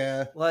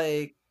 Yeah.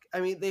 Like, I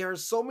mean, there are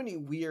so many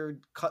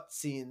weird cut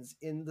scenes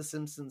in the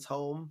Simpsons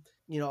home.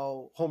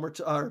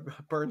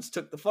 Burns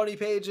took the funny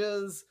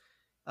pages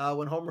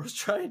when Homer was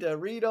trying to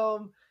read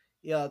them.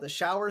 Yeah, the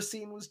shower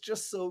scene was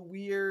just so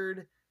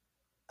weird.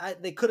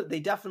 They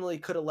definitely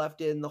could have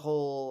left in the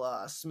whole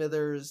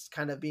Smithers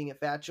kind of being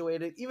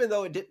infatuated, even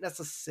though it didn't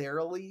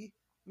necessarily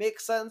make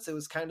sense. It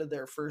was kind of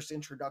their first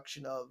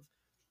introduction of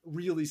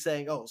really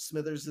saying, "Oh,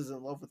 Smithers is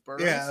in love with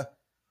Burns." Yeah.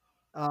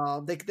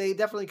 They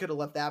definitely could have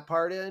left that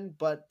part in,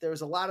 but there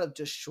was a lot of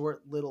just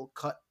short little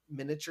cut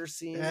miniature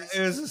scenes. Yeah,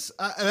 it was just,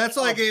 that's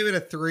why I gave it a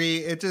 3.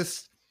 It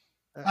just,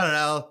 I don't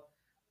know.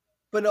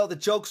 But no, the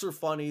jokes were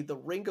funny. The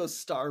Ringo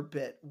Starr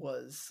bit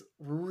was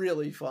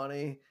really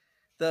funny.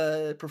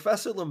 The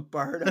Professor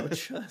Lombardo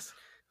just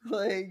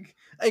like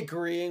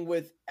agreeing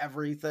with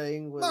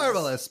everything was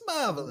marvelous.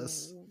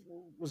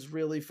 Was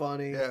really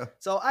funny. Yeah.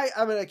 So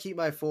I'm gonna keep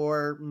my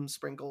 4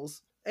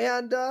 sprinkles.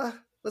 And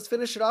let's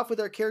finish it off with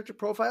our character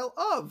profile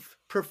of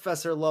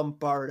Professor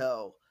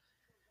Lombardo.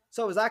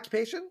 So his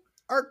occupation,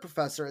 art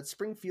professor at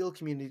Springfield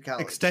Community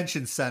College.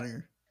 Extension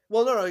Center.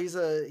 Well, no, he's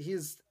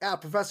a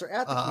professor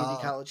at the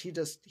community college.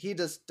 He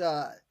just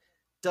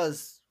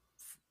does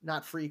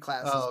not free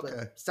classes,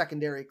 but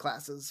secondary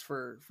classes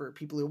for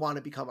people who want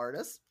to become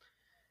artists.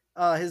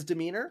 His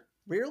demeanor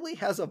rarely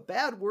has a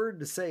bad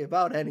word to say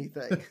about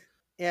anything.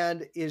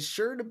 And is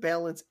sure to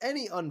balance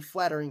any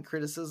unflattering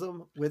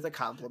criticism with a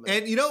compliment.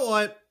 And you know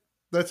what?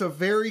 That's a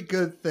very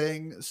good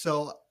thing.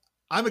 So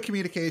I'm a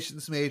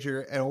communications major,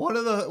 and one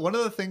of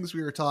the things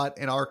we were taught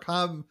in our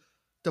comm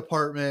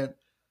department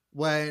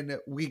when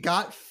we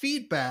got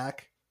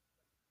feedback,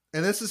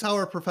 and this is how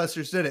our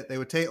professors did it. They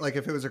would take, like,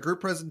 if it was a group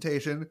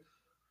presentation,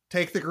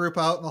 take the group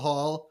out in the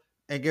hall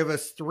and give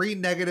us 3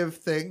 negative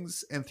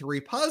things and 3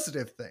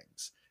 positive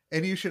things.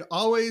 And you should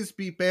always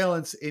be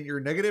balanced in your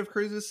negative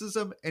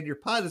criticism and your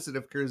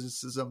positive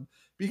criticism,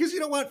 because you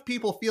don't want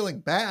people feeling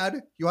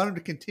bad. You want them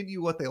to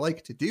continue what they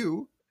like to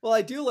do. Well,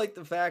 I do like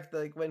the fact that,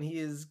 like, when he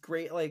is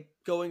great, like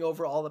going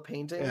over all the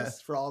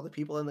paintings for all the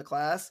people in the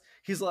class,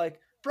 he's like,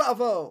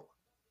 "Bravo,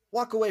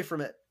 walk away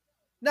from it.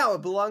 Now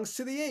it belongs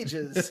to the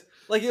ages."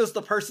 Like it was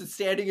the person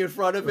standing in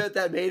front of it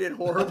that made it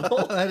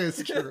horrible. That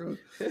is true.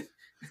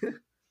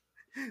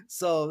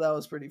 So that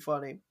was pretty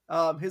funny.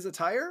 His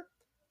attire,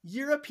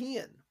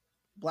 European.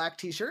 Black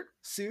t-shirt,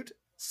 suit,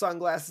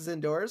 sunglasses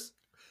indoors.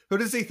 Who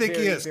does he think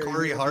he is?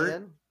 Corey European.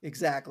 Hart?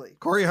 Exactly.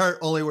 Corey Hart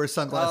only wears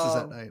sunglasses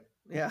at night.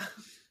 Yeah.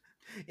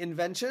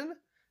 Invention,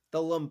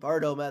 the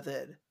Lombardo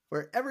method,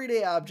 where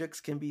everyday objects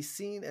can be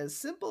seen as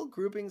simple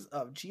groupings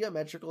of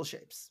geometrical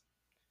shapes.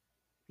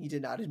 He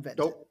did not invent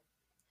it.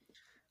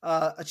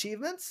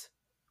 Achievements,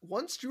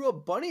 once drew a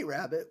bunny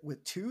rabbit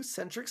with 2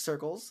 centric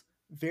circles,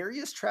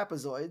 various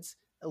trapezoids,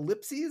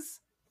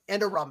 ellipses,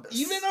 and a rhombus.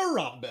 Even a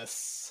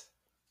rhombus.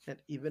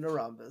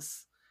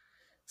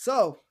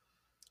 So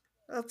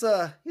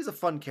he's a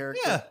fun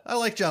character. Yeah, I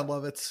like John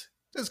Lovitz.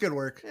 That's good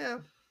work. Yeah.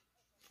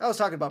 I was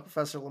talking about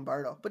Professor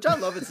Lombardo, but John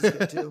Lovitz is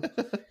good too.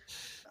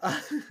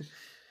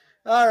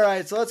 All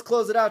right, so let's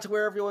close it out to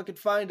where everyone can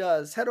find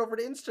us. Head over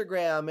to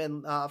Instagram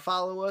and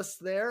follow us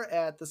there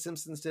at the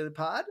Simpsons Did It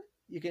Pod.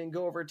 You can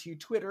go over to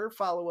Twitter,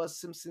 follow us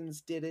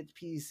Simpsons Did It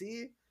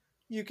PC.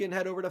 You can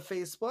head over to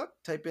Facebook,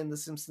 type in the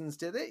Simpsons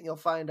Did It, and you'll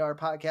find our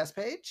podcast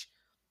page.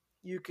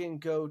 You can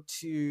go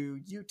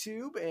to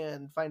YouTube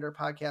and find our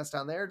podcast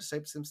on there. Just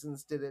type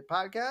Simpsons Did It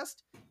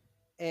Podcast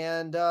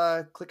and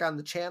click on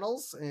the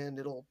channels, and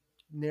it'll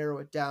narrow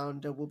it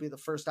down to will be the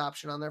first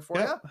option on there for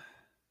you.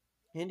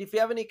 And if you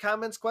have any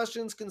comments,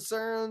 questions,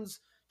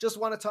 concerns, just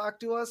want to talk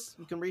to us,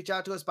 you can reach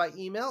out to us by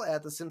email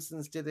at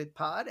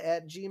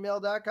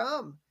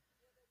thesimpsonsdiditpod@gmail.com.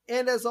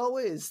 And as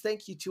always,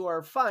 thank you to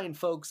our fine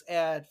folks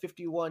at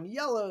 51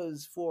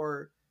 Yellows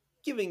for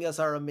giving us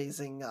our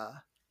amazing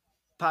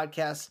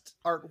podcast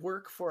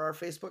artwork for our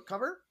Facebook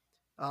cover.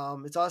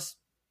 It's us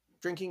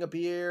drinking a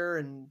beer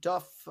and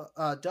Duff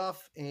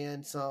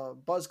and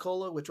some Buzz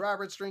Cola, which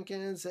Robert's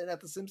drinking, sitting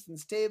at the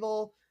Simpsons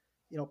table,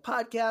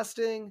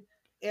 podcasting.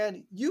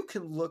 And you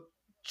can look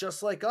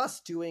just like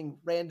us doing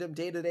random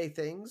day-to-day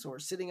things, or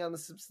sitting on the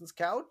Simpsons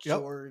couch,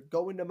 or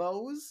going to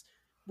Moe's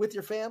with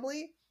your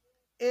family,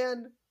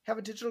 and have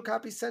a digital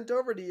copy sent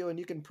over to you, and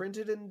you can print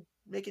it and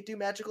make it do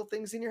magical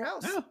things in your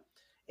house. Yeah.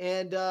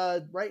 And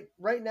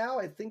right now,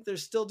 I think they're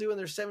still doing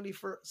their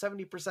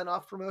 70%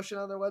 off promotion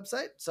on their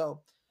website.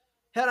 So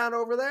head on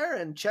over there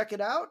and check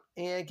it out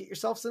and get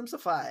yourself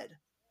Simsified.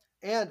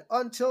 And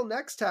until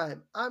next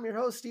time, I'm your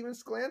host, Steven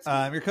Skolansky.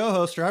 I'm your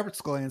co-host, Robert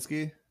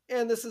Skolansky.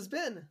 And this has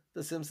been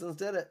The Simpsons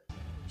Did It.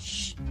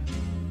 Shh.